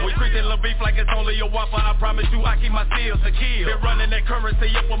real. We treating Lil' Beef like it's only a waffle. I promise you I keep my seals to kill. Been running that currency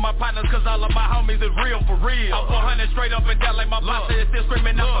up with my partners, cause all of my homies is real for real. I'm 100 straight up and down like my pasta is still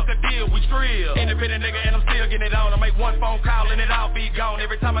screaming, I fuck a deal, we trill. Independent nigga and I'm still getting it on. I make one phone call and it all be gone.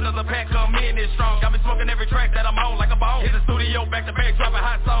 Every time another pack come in, it's strong. Got me smoking every track that I'm on like a bone. Hit the studio back to back, dropping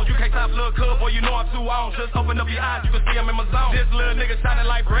hot songs. You can't stop Lil' Cub, boy, you know I'm too on. Just open up your eyes, you can see I'm in my zone. This little nigga shining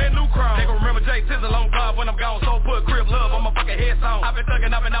like brand new chrome. They gon' remember Jay Tizzle on God when I'm gone. So put Crip Love on my fucking head song. I've been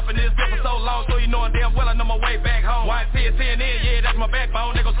thugging up and up in this bitch for so long, so you know damn well I know my way back home. YT and TNN, yeah, that's my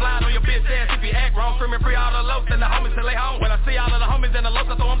backbone. They gon' slide on your bitch ass if you act wrong. Screaming free all the lows and the homies till they home. When I see all of the homies in the lows,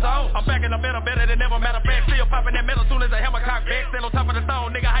 I throw them zone. I'm back in the better than never. Matter of fact, still popping that metal soon as I hammer cock back. Stand on top of the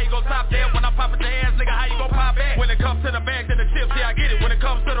stone, nigga, how you gon' top that? When I pop at your ass, nigga, how you gon' pop back? When it comes to the bags and the chips, yeah, I get it. When it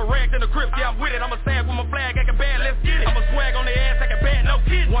comes to the rags and the crips, yeah, I'm with it. I'ma stand with my flag, acting bad, let's get it. I'ma swag on their ass, acting bad, no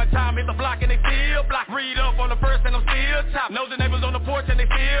kidding. One time hit the block and they still block. Read up on the first and I'm still top. Know the neighbors on the porch and they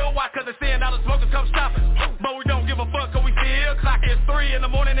still watch, cause they seeing all the smokers come stopping. But we don't give a fuck, cause we still clock. It's 3 in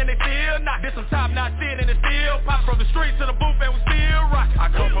the morning and they still knock. This some top notch shit and it still pop. From the streets to the booth and we still rock. I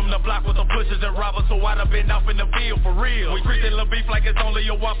come from the block with the pushers and robbers, so I done been off in the field for real. We treating Lil' Beef like it's only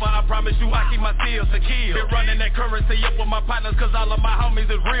a waffle. I promise you I keep my seals to kill. Been running that currency up with my partners, cause all of my homies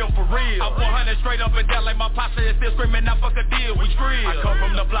is real for real. I'm 100 straight up and down like my pasta is still screaming, I fuck a deal, we trill. I come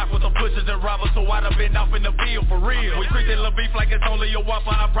from the block with the pushers and robbers, so I done been off in the field for real. We treating Lil' Beef like it's only a waffle.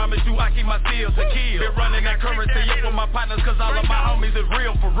 I promise you I keep my seals to kill. Been running that currency up with my partners, cause all of my homies is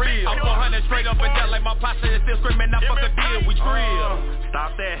real for real. I'm 100 straight up and down like my pasta is still screaming, I fuck a deal, we trill.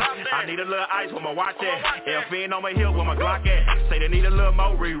 Stop that, I need a little ice with my watch at. FN on my hip with my Glock at. Say they need a little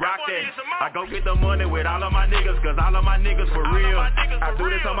more, re-rock that. I go get the money with all of my niggas, cause all of my niggas for real. I do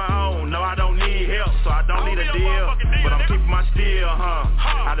this on my own, no I don't need help, so I don't need a deal. But I'm keeping my steel,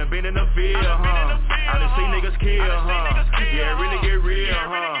 I done been in the field, I done see niggas kill, Yeah, really get real,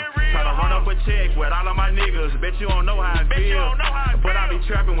 Tryna run up a check with all of my niggas, bet you don't know how it feels. But I be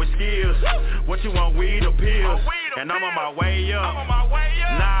trapping with skills. What you want, weed or pills? And I'm on my way up.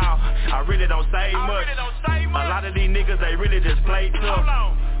 Now, I really don't say much. A lot of these niggas, they really just play tough.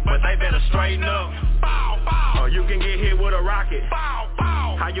 But they better straighten up. Or you can get hit with a rocket.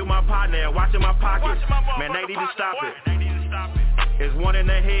 How you my partner, watching my pockets? Man, they need to stop it. It's one in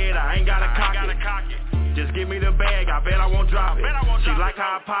the head, I ain't gotta cock it. Just give me the bag, I bet I won't drop it. She like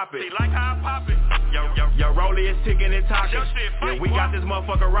how I pop it. Yo, Rollie is ticking and talking. Yeah, we got this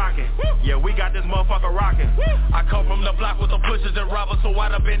motherfucker rocking. Yeah, we got this motherfucker rocking. I come from the block with the pushers and robbers, so I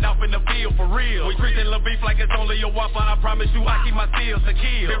done been off in the field for real. We treating Lil Beef like it's only a whopper. I promise you I keep my seals to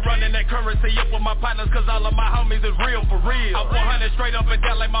kill. Been running that currency up with my partners, cause all of my homies is real for real. I'm 100 straight up and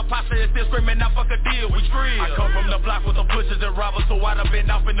down like my pasta is still screaming, now fuck a deal, we skrill. I come from the block with the pushers and robbers, so I done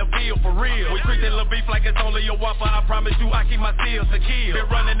been off in the field for real. We treating Lil Beef like it's only a whopper. I promise you I keep my seals to kill. Been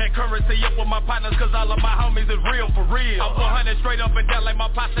running that currency up with my partners, cause all of my homies is real for real. I'm 100 straight up and down like my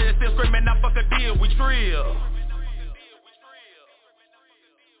pasta is still screaming, now fuck a deal, we skrill.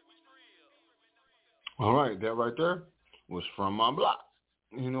 All right, that right there was From My Block.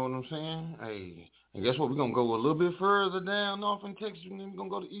 You know what I'm saying? Hey, and guess what? We're going to go a little bit further down north in Texas, and then we're going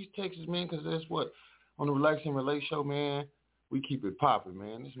to go to East Texas, man, because that's what, on the Relax and Relate show, man, we keep it popping,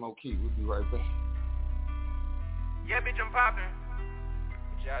 man. This is Mo Key. We'll be right back. Yeah, bitch, I'm popping.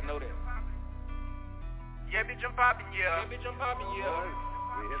 But y'all know that. Yeah, bitch, I'm popping, yeah. Yeah, bitch, I'm popping, yeah.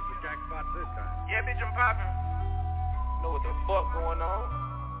 We hit the jackpot this time. Yeah, bitch, I'm popping. Know what the fuck going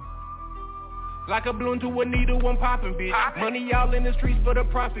on? Like a balloon to a needle, I'm popping, bitch. Money all in the streets for the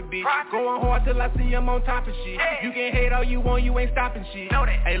profit, bitch. Going hard till I see I'm on top of shit. You can hate all you want, you ain't stopping shit.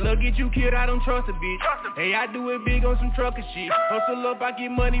 Hey, look, get you killed, I don't trust a bitch. Hey, I do it big on some trucker shit. Hustle up, I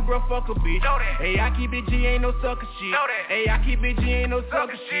get money, bro, fuck a bitch. Hey, I keep it G, ain't no sucker shit. Hey, I keep it G, ain't no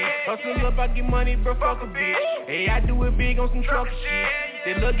sucker shit. Hustle up, I get money, bro, fuck a bitch. Hey, I do it big on some trucker shit.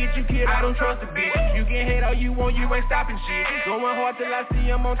 Then look, get you killed, I don't trust a bitch. You can hate all you want, you ain't stopping shit. Going hard till I see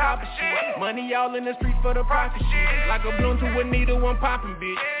I'm on top of shit. Money all in the streets for the profit shit. Like a balloon to a needle, I'm popping,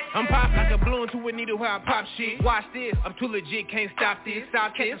 bitch. I'm popping like a balloon to a needle where I pop shit. Watch this, I'm too legit, can't stop this.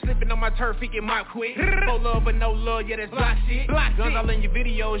 Stop catching slipping on my turf, he get my quick. No love but no love, yeah, that's block shit. Guns all in your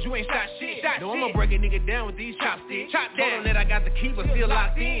videos, you ain't shot shit. No, I'ma break a nigga down with these chopsticks. Told him that I got the key, but still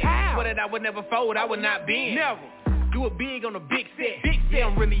locked in. But that I would never fold, I would not bend. Never. Do it big on a big set. Yeah,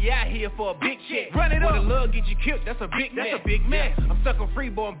 I'm really out here for a big check. Run it up. When the love get you killed, that's a big mess. I'm stuck on free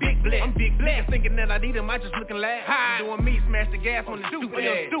boy, I'm big blessed. Niggas thinking that I need him, I just looking last. I'm doing me, smash the gas on the stupid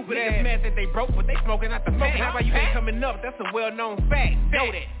ass. Niggas mad that they broke, but they smoking out the mask. How about you ain't coming up? That's a well-known fact.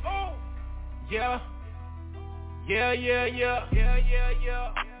 Know that. Yeah. Yeah, yeah, yeah. Yeah, yeah,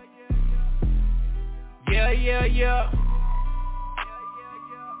 yeah. Yeah, yeah, yeah.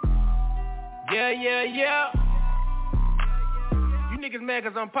 Yeah, yeah, yeah. Niggas mad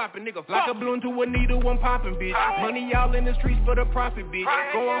cause I'm poppin', nigga. Like a balloon to a needle, I'm poppin', bitch. Money all in the streets for the profit, bitch.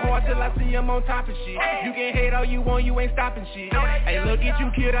 Going hard till I see I'm on top of shit. You can hate all you want, you ain't stopping shit. Hey, look, get you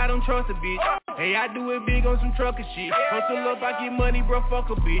killed, I don't trust a bitch. Hey, I do it big on some trucker shit. Hustle up, I get money, bro,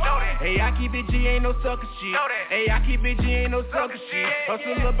 fuck a bitch. Hey, I keep it G, ain't no sucker shit. Hey, I keep it G, ain't no sucker shit.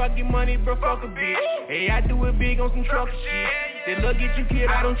 Hustle up, I get money, bro, fuck a bitch. Hey, I do it big on some trucker shit. Then look, get you killed,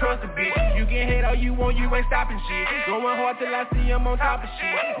 I don't trust a bitch. You can hate all you want, you ain't stopping shit. Going hard till I see I'm on top of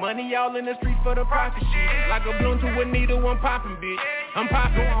shit. Money all in the streets for the profit shit. Like a balloon to a needle, I'm popping, bitch. I'm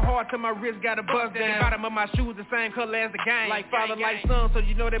popping. Going hard till my wrist got a buzz down. Bottom of my shoes the same color as the game. Like father, like son, so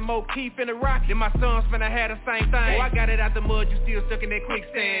you know that Mo Key finna rock. Then my sons finna have the same thing. Oh, I got it out the mud, you still stuck in that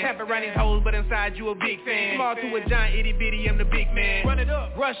quicksand. Tap around these hoes, but inside you a big fan. Small to a giant, itty bitty, I'm the big man. Run it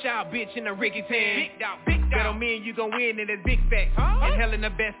up. Rush out, bitch, in the Ricky Tan. Big dog, big dog. Bet on me and you gon' win in that big fact. Inhaling the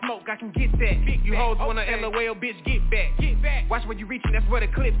best smoke, I can get that. Big you hoes wanna LOL, bitch, get back. Get back. Watch where you reaching, that's where the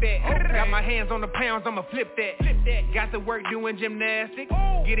clip at. Got my hands on the pounds, I'ma flip that. Got to work doing gymnastics.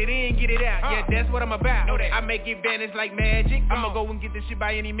 Get it in, get it out. Yeah, that's what I'm about. I make it vanish like magic. I'ma go and get this shit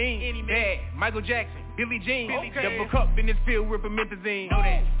by any means. Bad. Michael Jackson, Billie Jean. Double cup in this field with promethazine.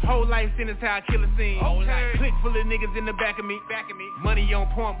 Whole life sentence how I kill a scene. Click full of niggas in the back of me. Money on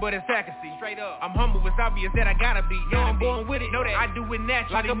point, but it's accuracy. Straight up. I'm humble, it's obvious that I gotta be. Yo, I'm born with it. Know that I do it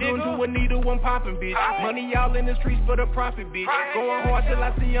naturally. Like a balloon to a needle, I'm popping, bitch. Money all in the streets for the profit, bitch. Going hard till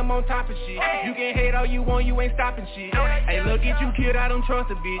I see I'm on top of shit. You can hate all you want, you ain't stopping shit. Hey, look, get you killed, I don't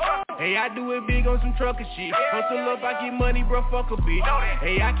trust a bitch. Hey, I do it big on some trucker shit. Hustle up, I get money, bro, fuck a bitch.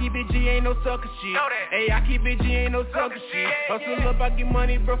 Hey, I keep it G, ain't no sucker shit. Hey, I keep it G, ain't no sucker shit. Hustle up, I get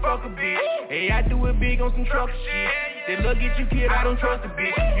money, bro, fuck a bitch. Hey, I do it big on some trucker shit. Then look, get you killed, I don't trust a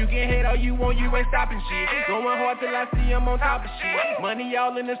bitch. You can hate all you want, you ain't stopping shit. Going hard till I see I'm on top of shit. Money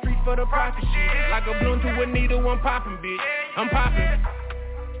all in the streets for the profit shit. Like a balloon to a needle, I'm popping, bitch. I'm popping.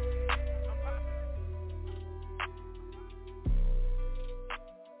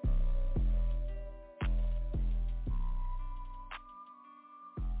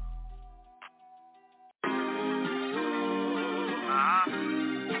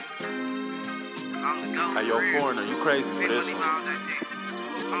 Hey, yo, foreigner, you crazy for this one.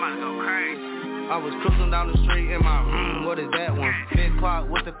 I'm about to go crazy. I was cruising down the street in my, what is that one? Big clock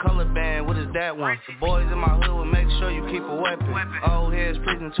with the color band, what is that one? The boys in my hood will make sure you keep a weapon. Old heads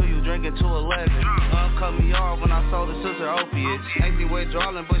preaching to you, drinking to 11. Cut me off when I sold the sister opiates. Ain't see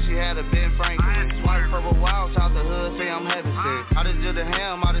withdrawing, but she had a Ben Franklin. White purple wild, out the hood, say I'm heaven sick. I just did the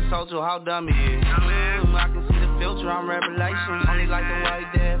ham, I just told you how dumb he is. I can see the filter, I'm revelation. Only like the white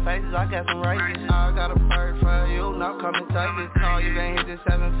dead faces, I got some races. I got a bird for you, now come and take it. No, you can't hit this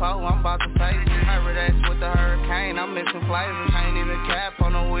 7-4, I'm about to face it. Heard that with the hurricane, I'm mixing flavors. Ain't even cap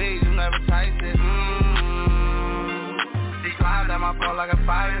on the weed, you never taste it. These slides at my phone like a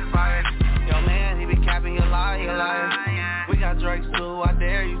fire. Yo man, he be capping your lie, We got Drakes too, I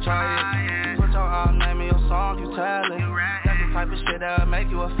dare you try it. Put your name in your song, you tell it. That's the type of shit that'll make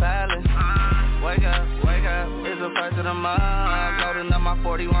you a felon. Wake up, it's the first of the month. Loading up my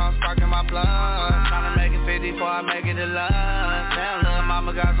 41, sparking my blood. Tryna make it 50 before I make it to lunch. Damn, little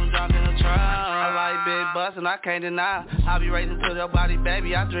mama got some junk in the trunk. I like big butts and I can't deny. I be racing to your body,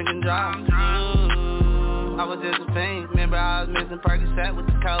 baby, I drink and drive. I was just a fiend. Remember I was missing Percocet with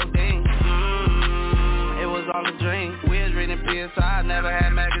the codeine. It was on a dream. We was reading PSI, never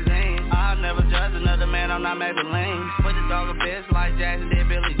had magazines. I'll never judge another man, I'm not Maybelline. Put the dog a bitch like Jackson did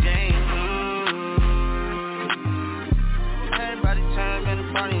Billie Jean. Everybody turn in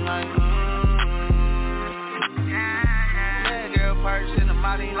the party like yeah, girl purse in the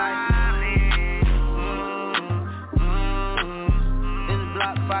body like in the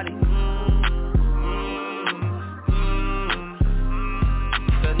block body.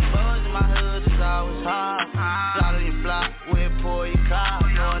 Always hard. Slide on your block, we'll pour your car.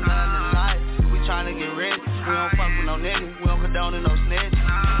 Doing nothing tonight. We tryna get rich. We don't fuck with no niggas. We don't condone no snitch.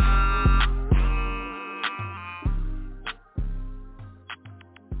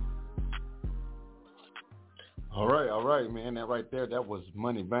 All right, man. That right there, that was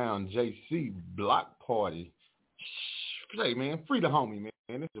Money Bound JC Block Party. Hey, man, free the homie, man.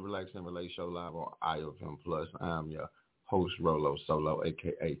 This is the Relax and Relate Show live on iFM Plus. I'm your host, Rolo Solo,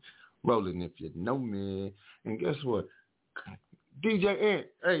 a.k.a. Rolling if you know me. And guess what? DJ Ant,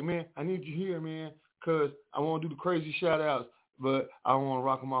 hey, man, I need you here, man, because I want to do the crazy shout-outs, but I don't want to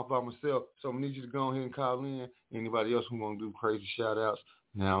rock them off by myself, so I need you to go ahead and call in. Anybody else who want to do crazy shout-outs,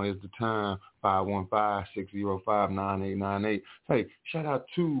 now is the time, 515-605-9898. Hey, shout-out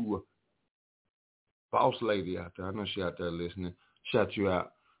to Boss Lady out there. I know she out there listening. Shout you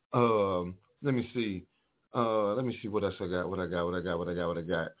out. Let me see what else I got, what I got.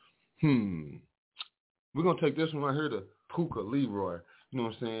 We're going to take this one right here to Puka Leroy. You know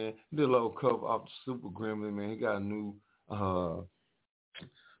what I'm saying? He did a little cover off the Super Gremlin, man. He got a new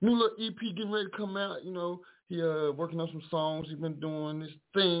little EP getting ready to come out. You know, he working on some songs. He's been doing this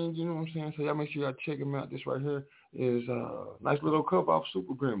thing, you know what I'm saying? So y'all make sure y'all check him out. This right here is a nice little cover off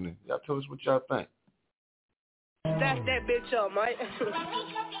Super Gremlin. Y'all tell us what y'all think. Stack that bitch up, mate.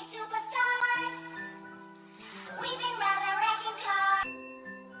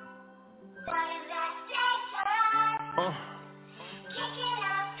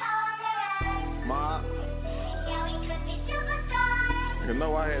 Ma, you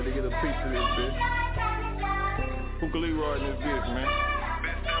know I had to get a piece of this bitch. Puka Leroy in this bitch, man.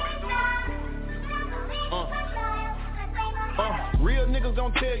 Real niggas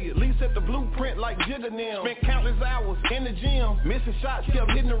gon' tell you, Lee set the blueprint like Jigga Nim. Spent countless hours in the gym, missing shots, kept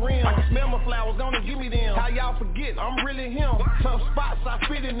hitting the rim. I can smell my flowers, gonna give me them. How y'all forget, I'm really him. Tough spots, I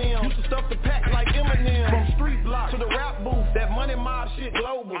fit in them. Used to stuff the pack like Eminem. From street block to the rap booth, that money mob shit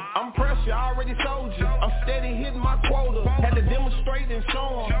global. I'm pressure, I already told you. I'm steady hitting my quota. Had to demonstrate and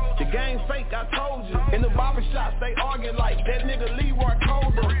show them. The game fake, I told you. In the barbershops, they argue like that nigga Leroy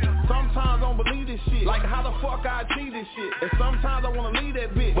Colder. Sometimes I don't believe this shit, like how the fuck I achieve this shit. And sometimes I wanna leave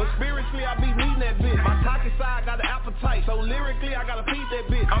that bitch, but spiritually I be needing that bitch. My cocky side got an appetite, so lyrically I gotta feed that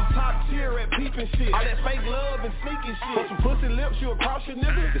bitch. I'm top tier at peeping shit, all that fake love and sneaking shit. Put some pussy lips, you across your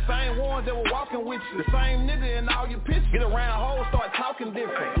nigga. The same ones that were walking with you, the same nigga in all your pictures. Get around hoes, start talking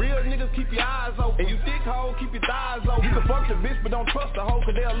different. Real niggas keep your eyes open, and you thick hoes keep your thighs open. You can fuck the bitch, but don't trust the hoe,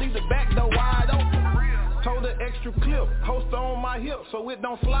 cause they'll leave the back door wide open. Told her extra clip, holster on my hip so it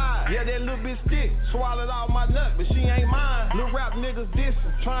don't slide. Yeah, that little bitch thick, swallowed all my nut, but she ain't mine. Little rap niggas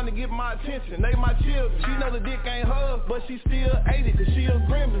dissing, trying to get my attention. They my children, she know the dick ain't hers, but she still ate it, cause she a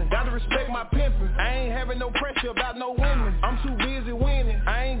gremlin. Gotta respect my pimpin', I ain't having no pressure about no women. I'm too busy winning,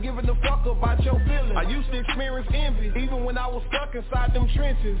 I ain't giving a fuck about your feelings. I used to experience envy, even when I was stuck inside them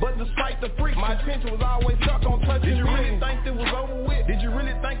trenches. But despite the freak, my attention was always stuck on touching. Did you really think it was over with? Did you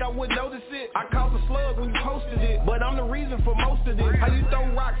really think I would notice it? I caught the slug when you posted it, but I'm the reason for most of this. How you throw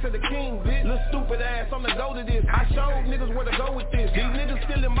rocks at the king, bitch? Little stupid ass, I'm the go to this. I showed niggas where to go with this. These niggas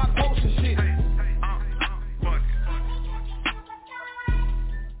stealing my quotes and shit.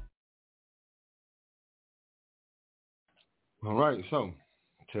 right, so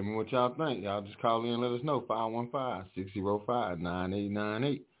tell me what y'all think. Y'all just call in and let us know.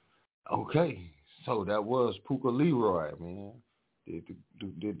 515-605-9898. Okay, so that was Puka Leroy, man. Did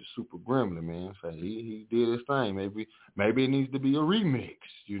the Super Gremlin, man. So he did his thing. Maybe it needs to be a remix.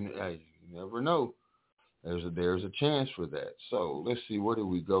 You never know. There's a chance for that. So let's see, where do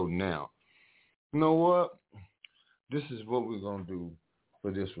we go now? You know what? This is what we're gonna do for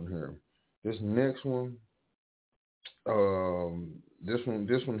this one here. This next one, this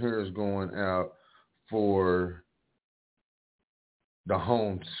one here is going out for the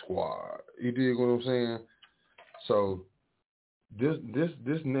home squad. You dig what I'm saying? So this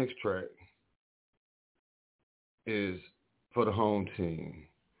next track is for the home team.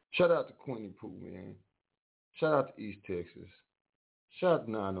 Shout out to Quinny Pooh, man. Shout out to East Texas. Shout out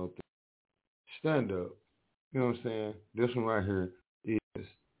to 903. Stand up. You know what I'm saying? This one right here is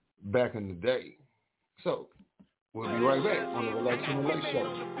Back in the Day. So we'll be right back on the Relax and Relate Show.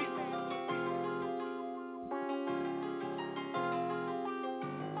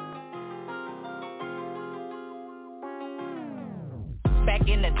 Back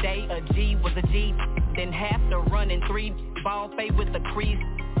in the day, a G was a G. Didn't have to run in 3. Ball fade with the crease.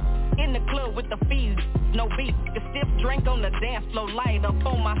 In the club with the fees, no beef. The stiff drink on the dance floor, light up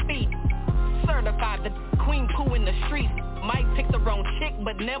on my feet. Certified the Queen Pooh in the streets. Might pick the wrong chick,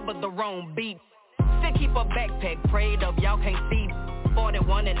 but never the wrong beat. Still keep a backpack prayed up, y'all can't see.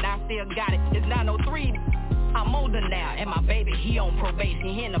 41 and I still got it, it's 903. I'm older now, and my baby, he on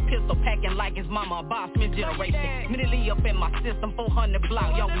probation. He in a pistol packing like his mama, a Boss Smith generation. Mentally up in my system, 400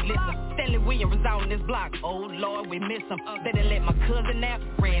 block, y'all we listen. Stanley Williams was out on this block, oh Lord, we miss him. They done let my cousin out,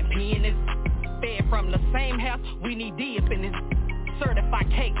 ran P in his bed from the same house, we need D up in his certified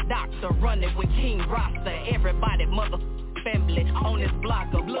cake doctor, running with King Rasta. Everybody mother family on this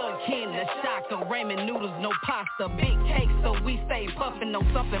block of blood kin, the shocker, ramen noodles, no pasta, big cake, so we stay puffin' on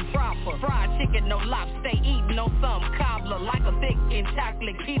something proper. Fried chicken, no lobster, eating on some cobbler, like a thick and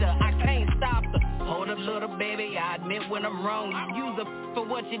chocolate keto, I can't stop her. Hold up, little baby, I admit when I'm wrong. You use her for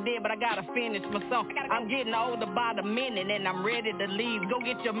what you did, but I gotta finish my song. I'm getting older by the minute, and I'm ready to leave. Go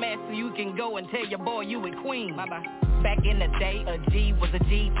get your mask so you can go and tell your boy you with Queen. Bye-bye. Back in the day, a G was a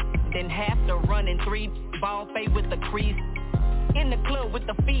G. Didn't have to run in 3. Ball fade with the crease. In the club with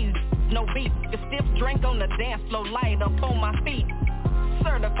the fees, no beef. The stiff drink on the dance floor, light up on my feet.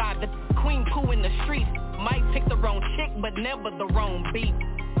 Certified the Queen Pooh in the streets. Might pick the wrong chick, but never the wrong beat.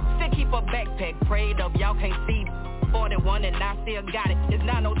 Still keep a backpack prayed up, y'all can't see. 41 and I still got it, it's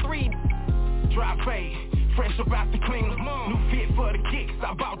 903. Dry fade, fresh up out the cleaners. New fit for the kicks,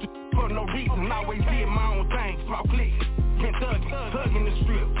 I bought the for no reason. Always did my own thing, small clicks. Been thugging the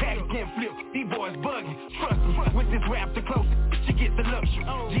strip, package and flip. These boys bugging, trust me. With this rap the closest, she get the luxury.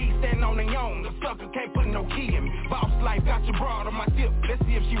 G standing on their own, the sucker can't put no key in me. Boss life got your broad on my tip, let's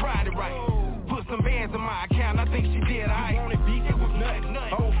see if she ride it right. Put some bands in my account, I think she did alright. On it beat, it was nothing.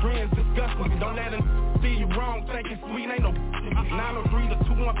 Old friends disgusting me, don't let them see you wrong, thinking sweet, ain't no 903 to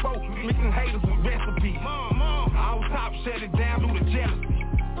 214, mixing haters with recipes. All top, shut it down due to jealousy.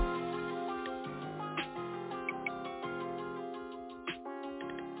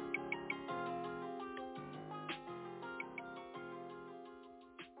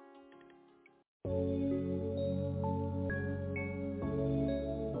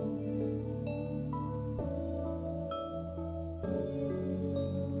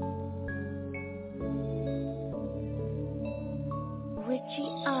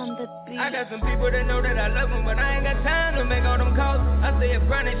 I got some people that know that I love them, but I ain't got time to make all them calls. I stay up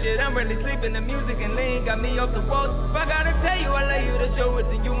grinding shit, I'm really sleeping. The music and lean got me off the walls. If I gotta tell you I love you to show it,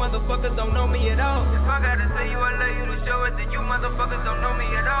 then you motherfuckers don't know me at all. If I gotta tell you I love you to show it, then you motherfuckers don't know me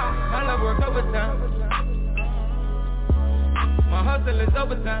at all. My love work overtime. My hustle is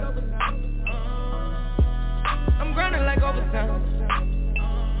overtime. I'm grinding like overtime.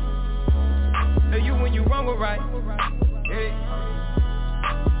 Know you when you wrong or right. Hey.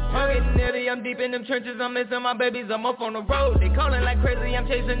 I'm getting nitty, I'm deep in them trenches, I'm missing my babies, I'm up on the road. They calling like crazy, I'm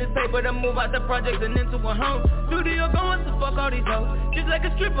chasing this paper to move out the project and into a home. Studio going to fuck all these hoes, just like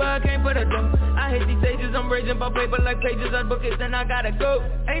a stripper, I can't put a dough. I hate these stages, I'm raging by paper like pages, I book it, then I gotta go.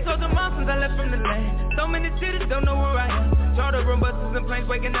 Ain't told them all since I left from the land. So many cities, don't know where I am. Charter room buses and planes,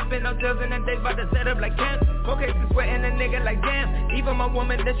 waking up in hotels and then days about to set up like camp. Okay, since sweating a nigga like damn. Even my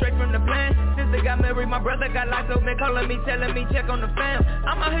woman, that's straight from the plan. Since they got married, my brother got life open, calling me, telling me, check on the fam.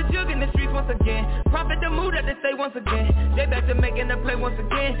 I'm out here jugging the streets once again. Profit the mood that they say once again. They back to making the play once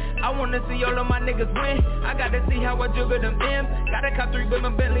again. I wanna see all of my niggas win. I gotta see how I juggle them M's. Gotta cop 3 with my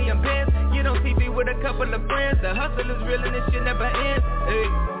Bentley and Benz. Get on TV with a couple of friends. The hustle is real and this shit never ends. Hey.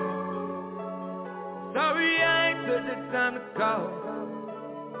 Sorry I ain't took the time to call.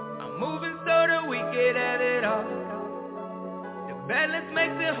 I'm moving so that we get at it all. The balance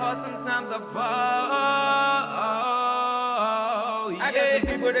makes it hard, sometimes I fall. I got some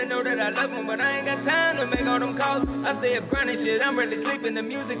people that know that I love them, but I ain't got time to make all them calls. I say a brand shit, I'm really sleeping the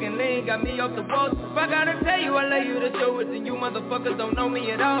music and lean got me off the walls. If I gotta tell you I love you to show it, then you motherfuckers don't know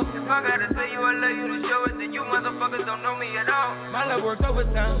me at all. If I gotta tell you I love you to show it, then you motherfuckers don't know me at all. My love works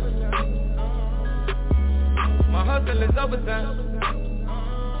overtime. My hustle is overtime.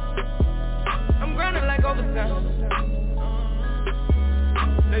 I'm grinding like overtime.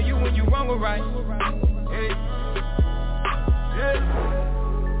 Know you when you wrong or right. Hey. Hey.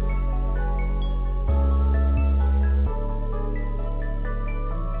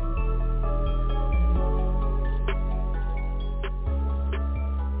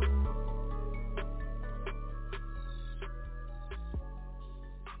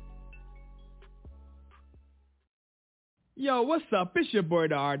 Yo, what's up? It's your boy,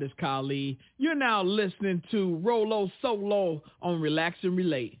 the artist Khalid. You're now listening to Rolo Solo on Relax and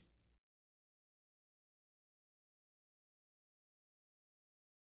Relate.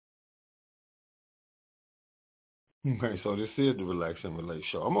 Okay, so this is the Relax and Relate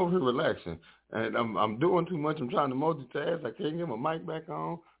show. I'm over here relaxing, and I'm doing too much. I'm trying to multitask. I can't get my mic back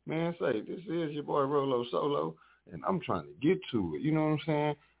on. Man, say, this is your boy, Rolo Solo, and I'm trying to get to it. You know what I'm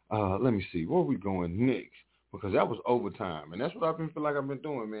saying? Let me see. Where are we going next? Because that was overtime, and that's what I've been feel like I've been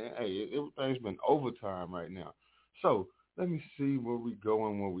doing, man. Hey, everything's been overtime right now. So let me see where we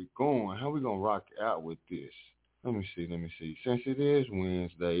going, How we gonna rock out with this? Let me see. Since it is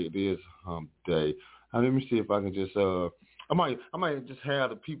Wednesday, it is hump day. Let me see if I can just I might just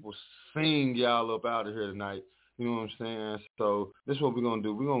have the people sing y'all up out of here tonight. You know what I'm saying? So this is what we're gonna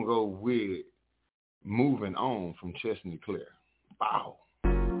do. We're gonna go with Moving On from Chesney Clear. Wow.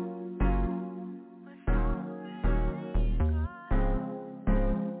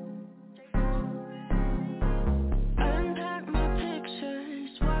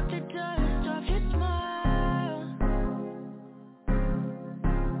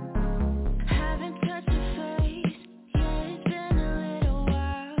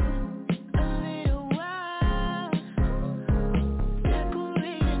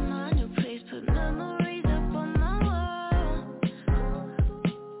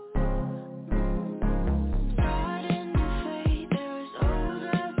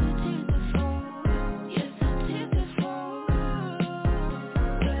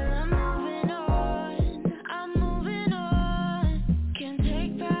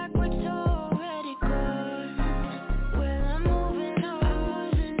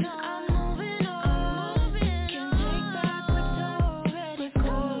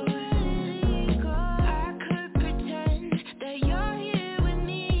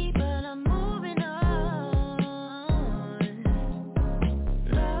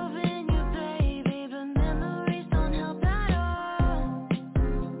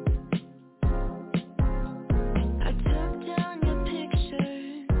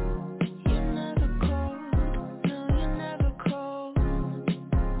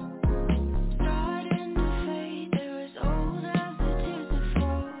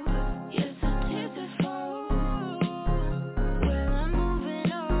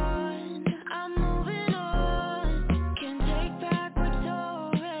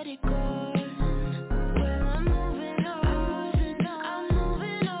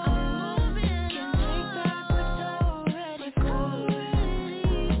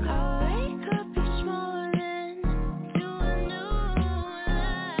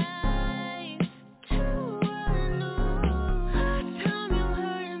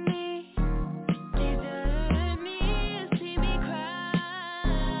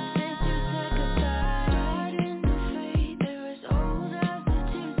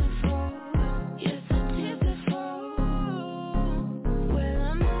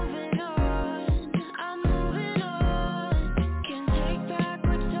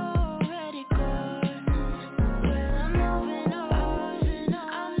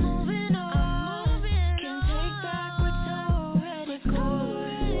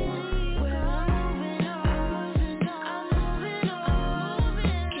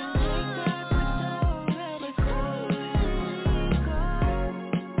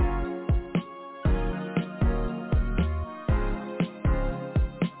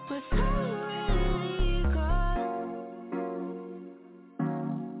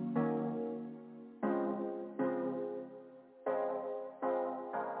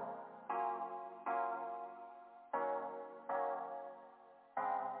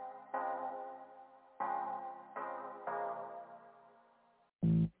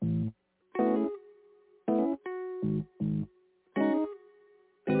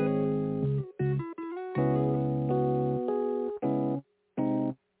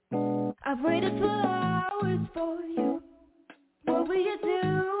 I've waited for hours for you. What were you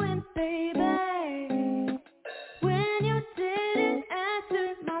doing, baby? When you didn't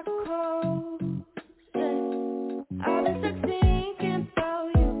answer my call, I've been stuck thinking about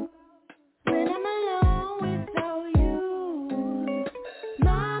you. When I'm alone without you,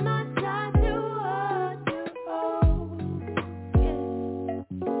 my mind tries to hold you all.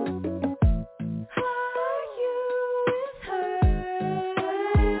 Are you with her?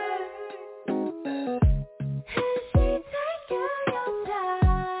 Is she taking your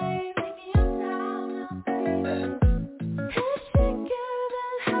time? Taking your time now, baby. Is she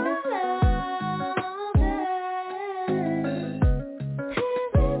giving her love then?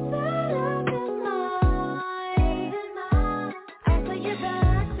 Is it better than mine? I saw your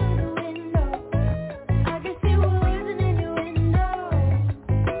back to the window. I can see what wasn't in your window.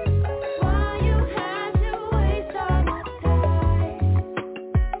 Why you had to waste all my time?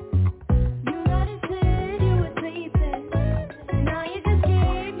 You already said you were sleeping. Now you just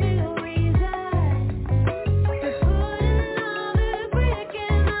gave me a reason to put another brick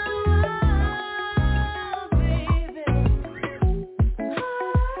in my wall, baby.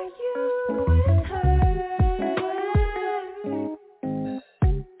 Are you with her?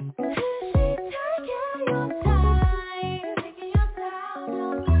 Is she taking your time? Taking your time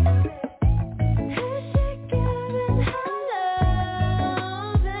now, baby. Is she giving her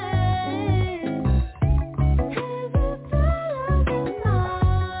love then? Is it better than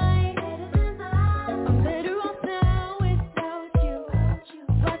mine? I'm better off now without you.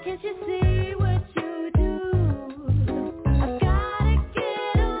 Why can't you see what you do? I gotta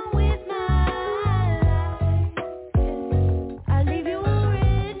get on with my life. I leave you on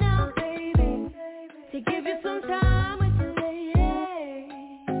red now, baby, to give you some time with today.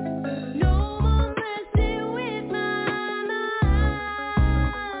 No more messing with my mind.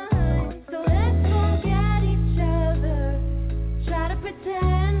 So let's forget each other. Try to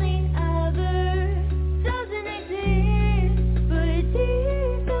pretend the other doesn't exist, but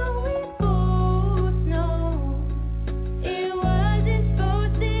deep down we both know it wasn't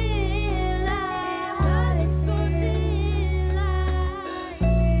supposed to end like this.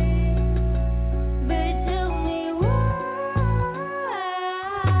 But tell me why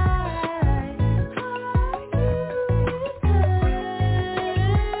are you with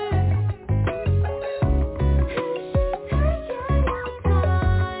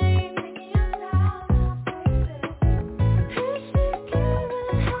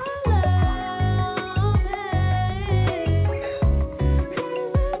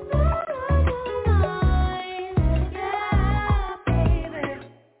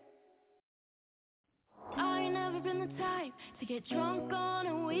I ain't never been the type to get drunk on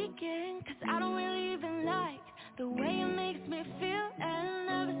a weekend, 'cause I don't really even like the way it makes me feel, and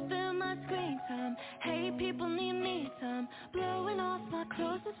never spend my screen time. Hey, people need me some, blowing off my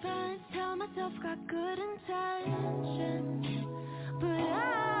closest friends. Tell myself got good intentions, but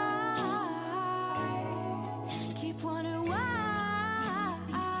I keep wondering why.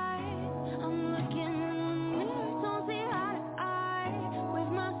 I'm looking in the mirror, don't see eye to eye with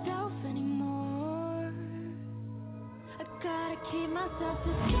myself anymore. I gotta keep myself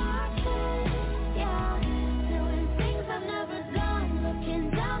distracted, yeah, doing things I've never done, looking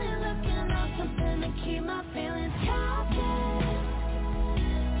down and looking up, something to keep my feelings captive,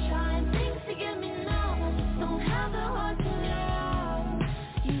 trying things to get me numb. I just don't have the heart to love.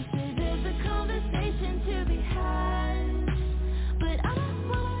 You say there's a conversation to be had, but I don't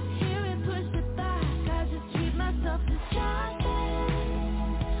wanna hear it, push it back. I just keep myself distracted,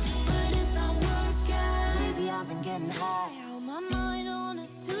 but it's not working. Maybe I've been getting high on my mind on a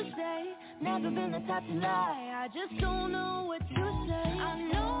Tuesday. Never been the type to lie, I just don't know what to say. I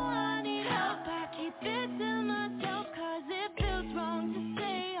know I need help, I keep it to myself, 'cause it feels wrong to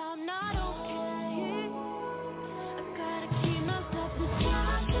say I'm not okay. I gotta keep myself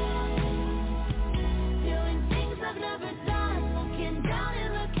distracted, doing things I've never done, looking down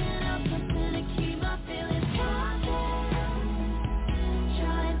and looking up, something to keep my feelings captive,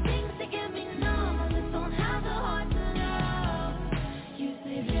 trying things to get me numb. I just don't have the heart to love. You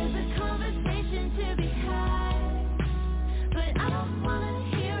say there's a conversation to be had, but I don't wanna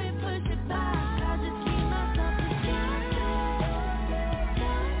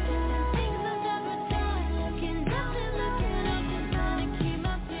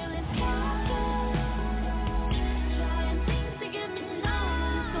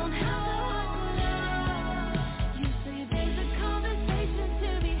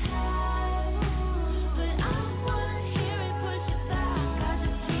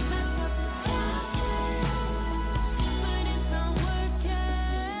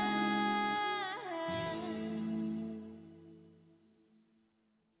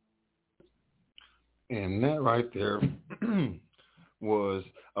And that right there was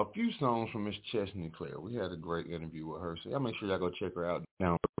a few songs from Miss Chestnut Claire. We had a great interview with her, so y'all make sure y'all go check her out.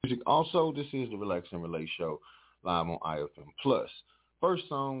 Down music. Also, this is the Relax and Relate Show live on iFM Plus. First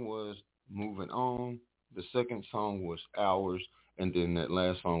song was Moving On. The second song was Hours, and then that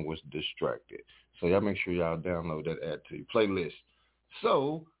last song was Distracted. So y'all make sure y'all download that, add to your playlist.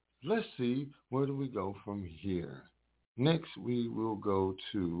 So let's see, where do we go from here? Next, we will go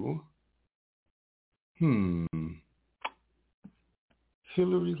to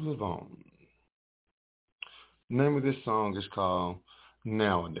Hillary Levon. The name of this song is called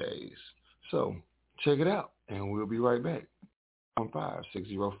Nowadays. So check it out, and we'll be right back.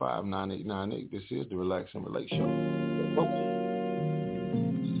 1-5-605-9898. This is the Relax and Relate Show.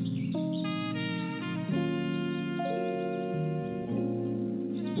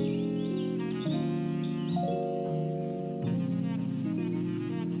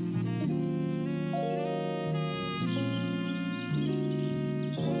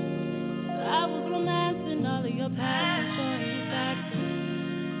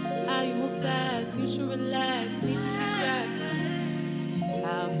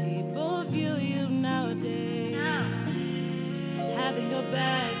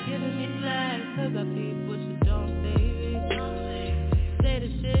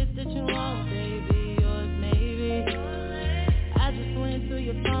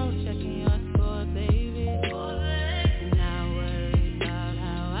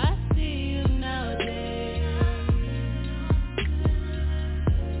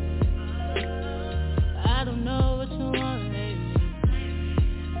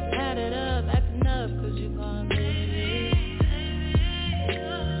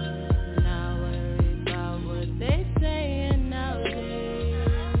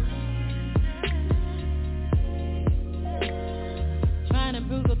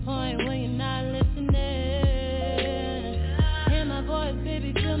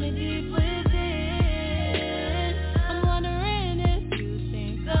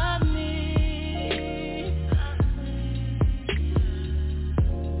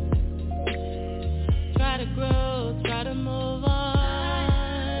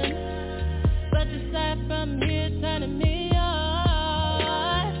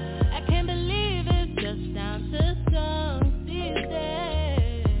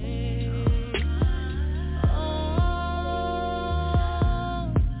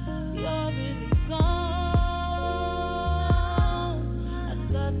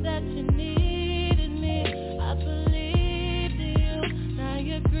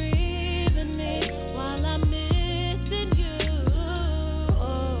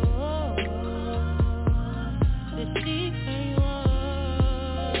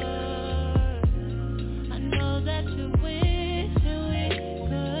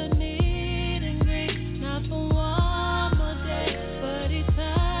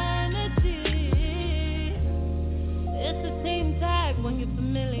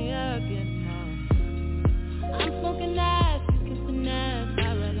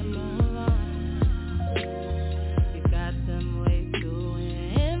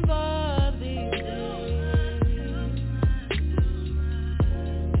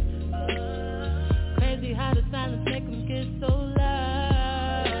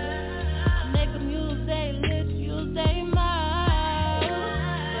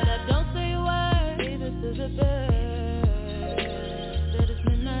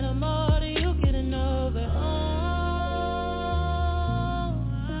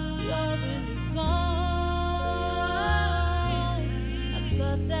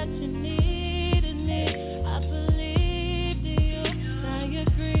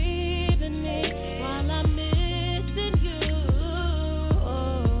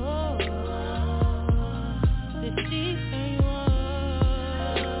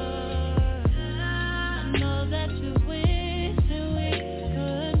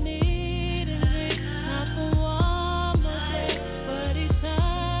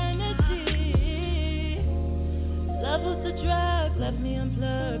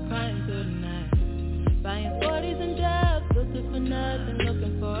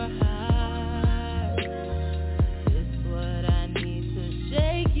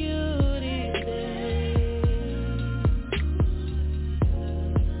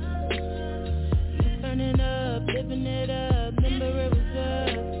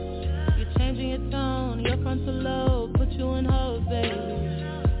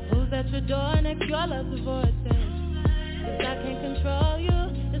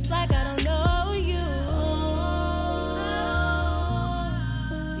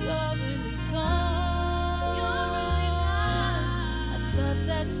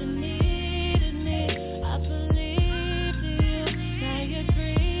 That you needed me.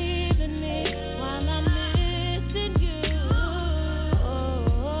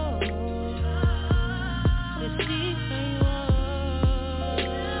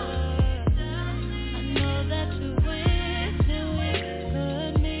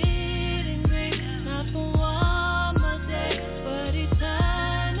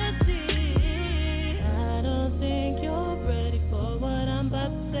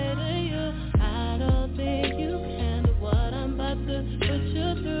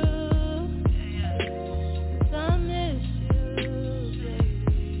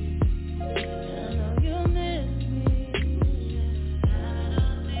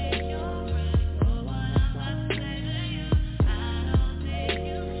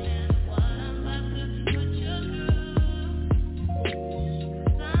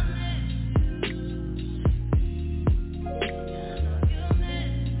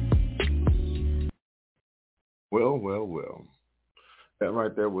 Well. That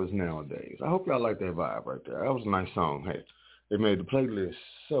right there was Nowadays. I hope y'all like that vibe right there. That was a nice song. Hey, they made the playlist.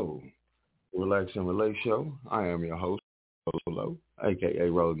 So, Relax and Relate Show. I am your host, Solo,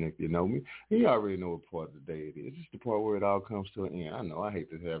 a.k.a. Rolling if you know me. And you already know what part of the day it is. It's the part where it all comes to an end. I know I hate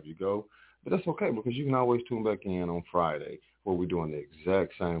to have you go, but that's okay because you can always tune back in on Friday where we're doing the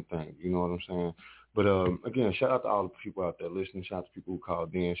exact same thing. You know what I'm saying? But again, shout out to all the people out there listening. Shout out to people who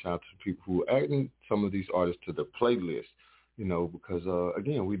called in. Shout out to the people who are adding some of these artists to the playlist. You know, because,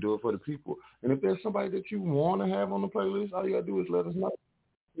 again, we do it for the people. And if there's somebody that you want to have on the playlist, all you got to do is let us know.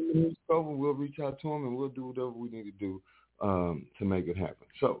 We'll reach out to them, and we'll do whatever we need to do to make it happen.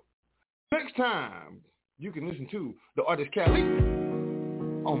 So, next time, you can listen to the artist Cali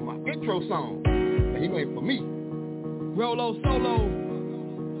on my intro song that he made for me. Rolo Solo.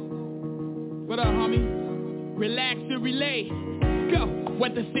 What up, homie? Relax and relay. Go.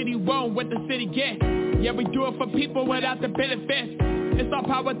 What the city want, what the city get. Yeah, we do it for people without the benefits. It's all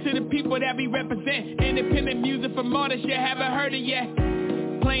power to the people that we represent. Independent music from artists you haven't heard it yet.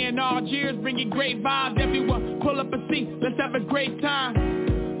 Playing all years, bringing great vibes. Everyone pull up a seat, let's have a great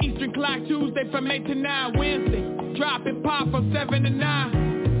time. Eastern Clock Tuesday from 8 to 9. Wednesday, drop and pop from 7 to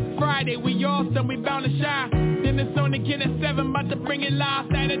 9. Friday, we awesome, we bound to shine. Then it's on again at 7, about to bring it live.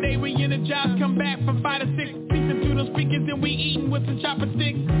 Saturday, we energize, come back from 5 to 6. Speaking through those speakers and we eating with some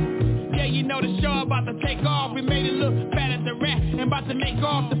chopsticks. Yeah, you know the show about to take off. We made it look fat at the rat and about to make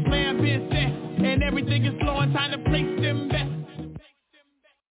off. The plan been set and everything is flowing. Time to place them bets.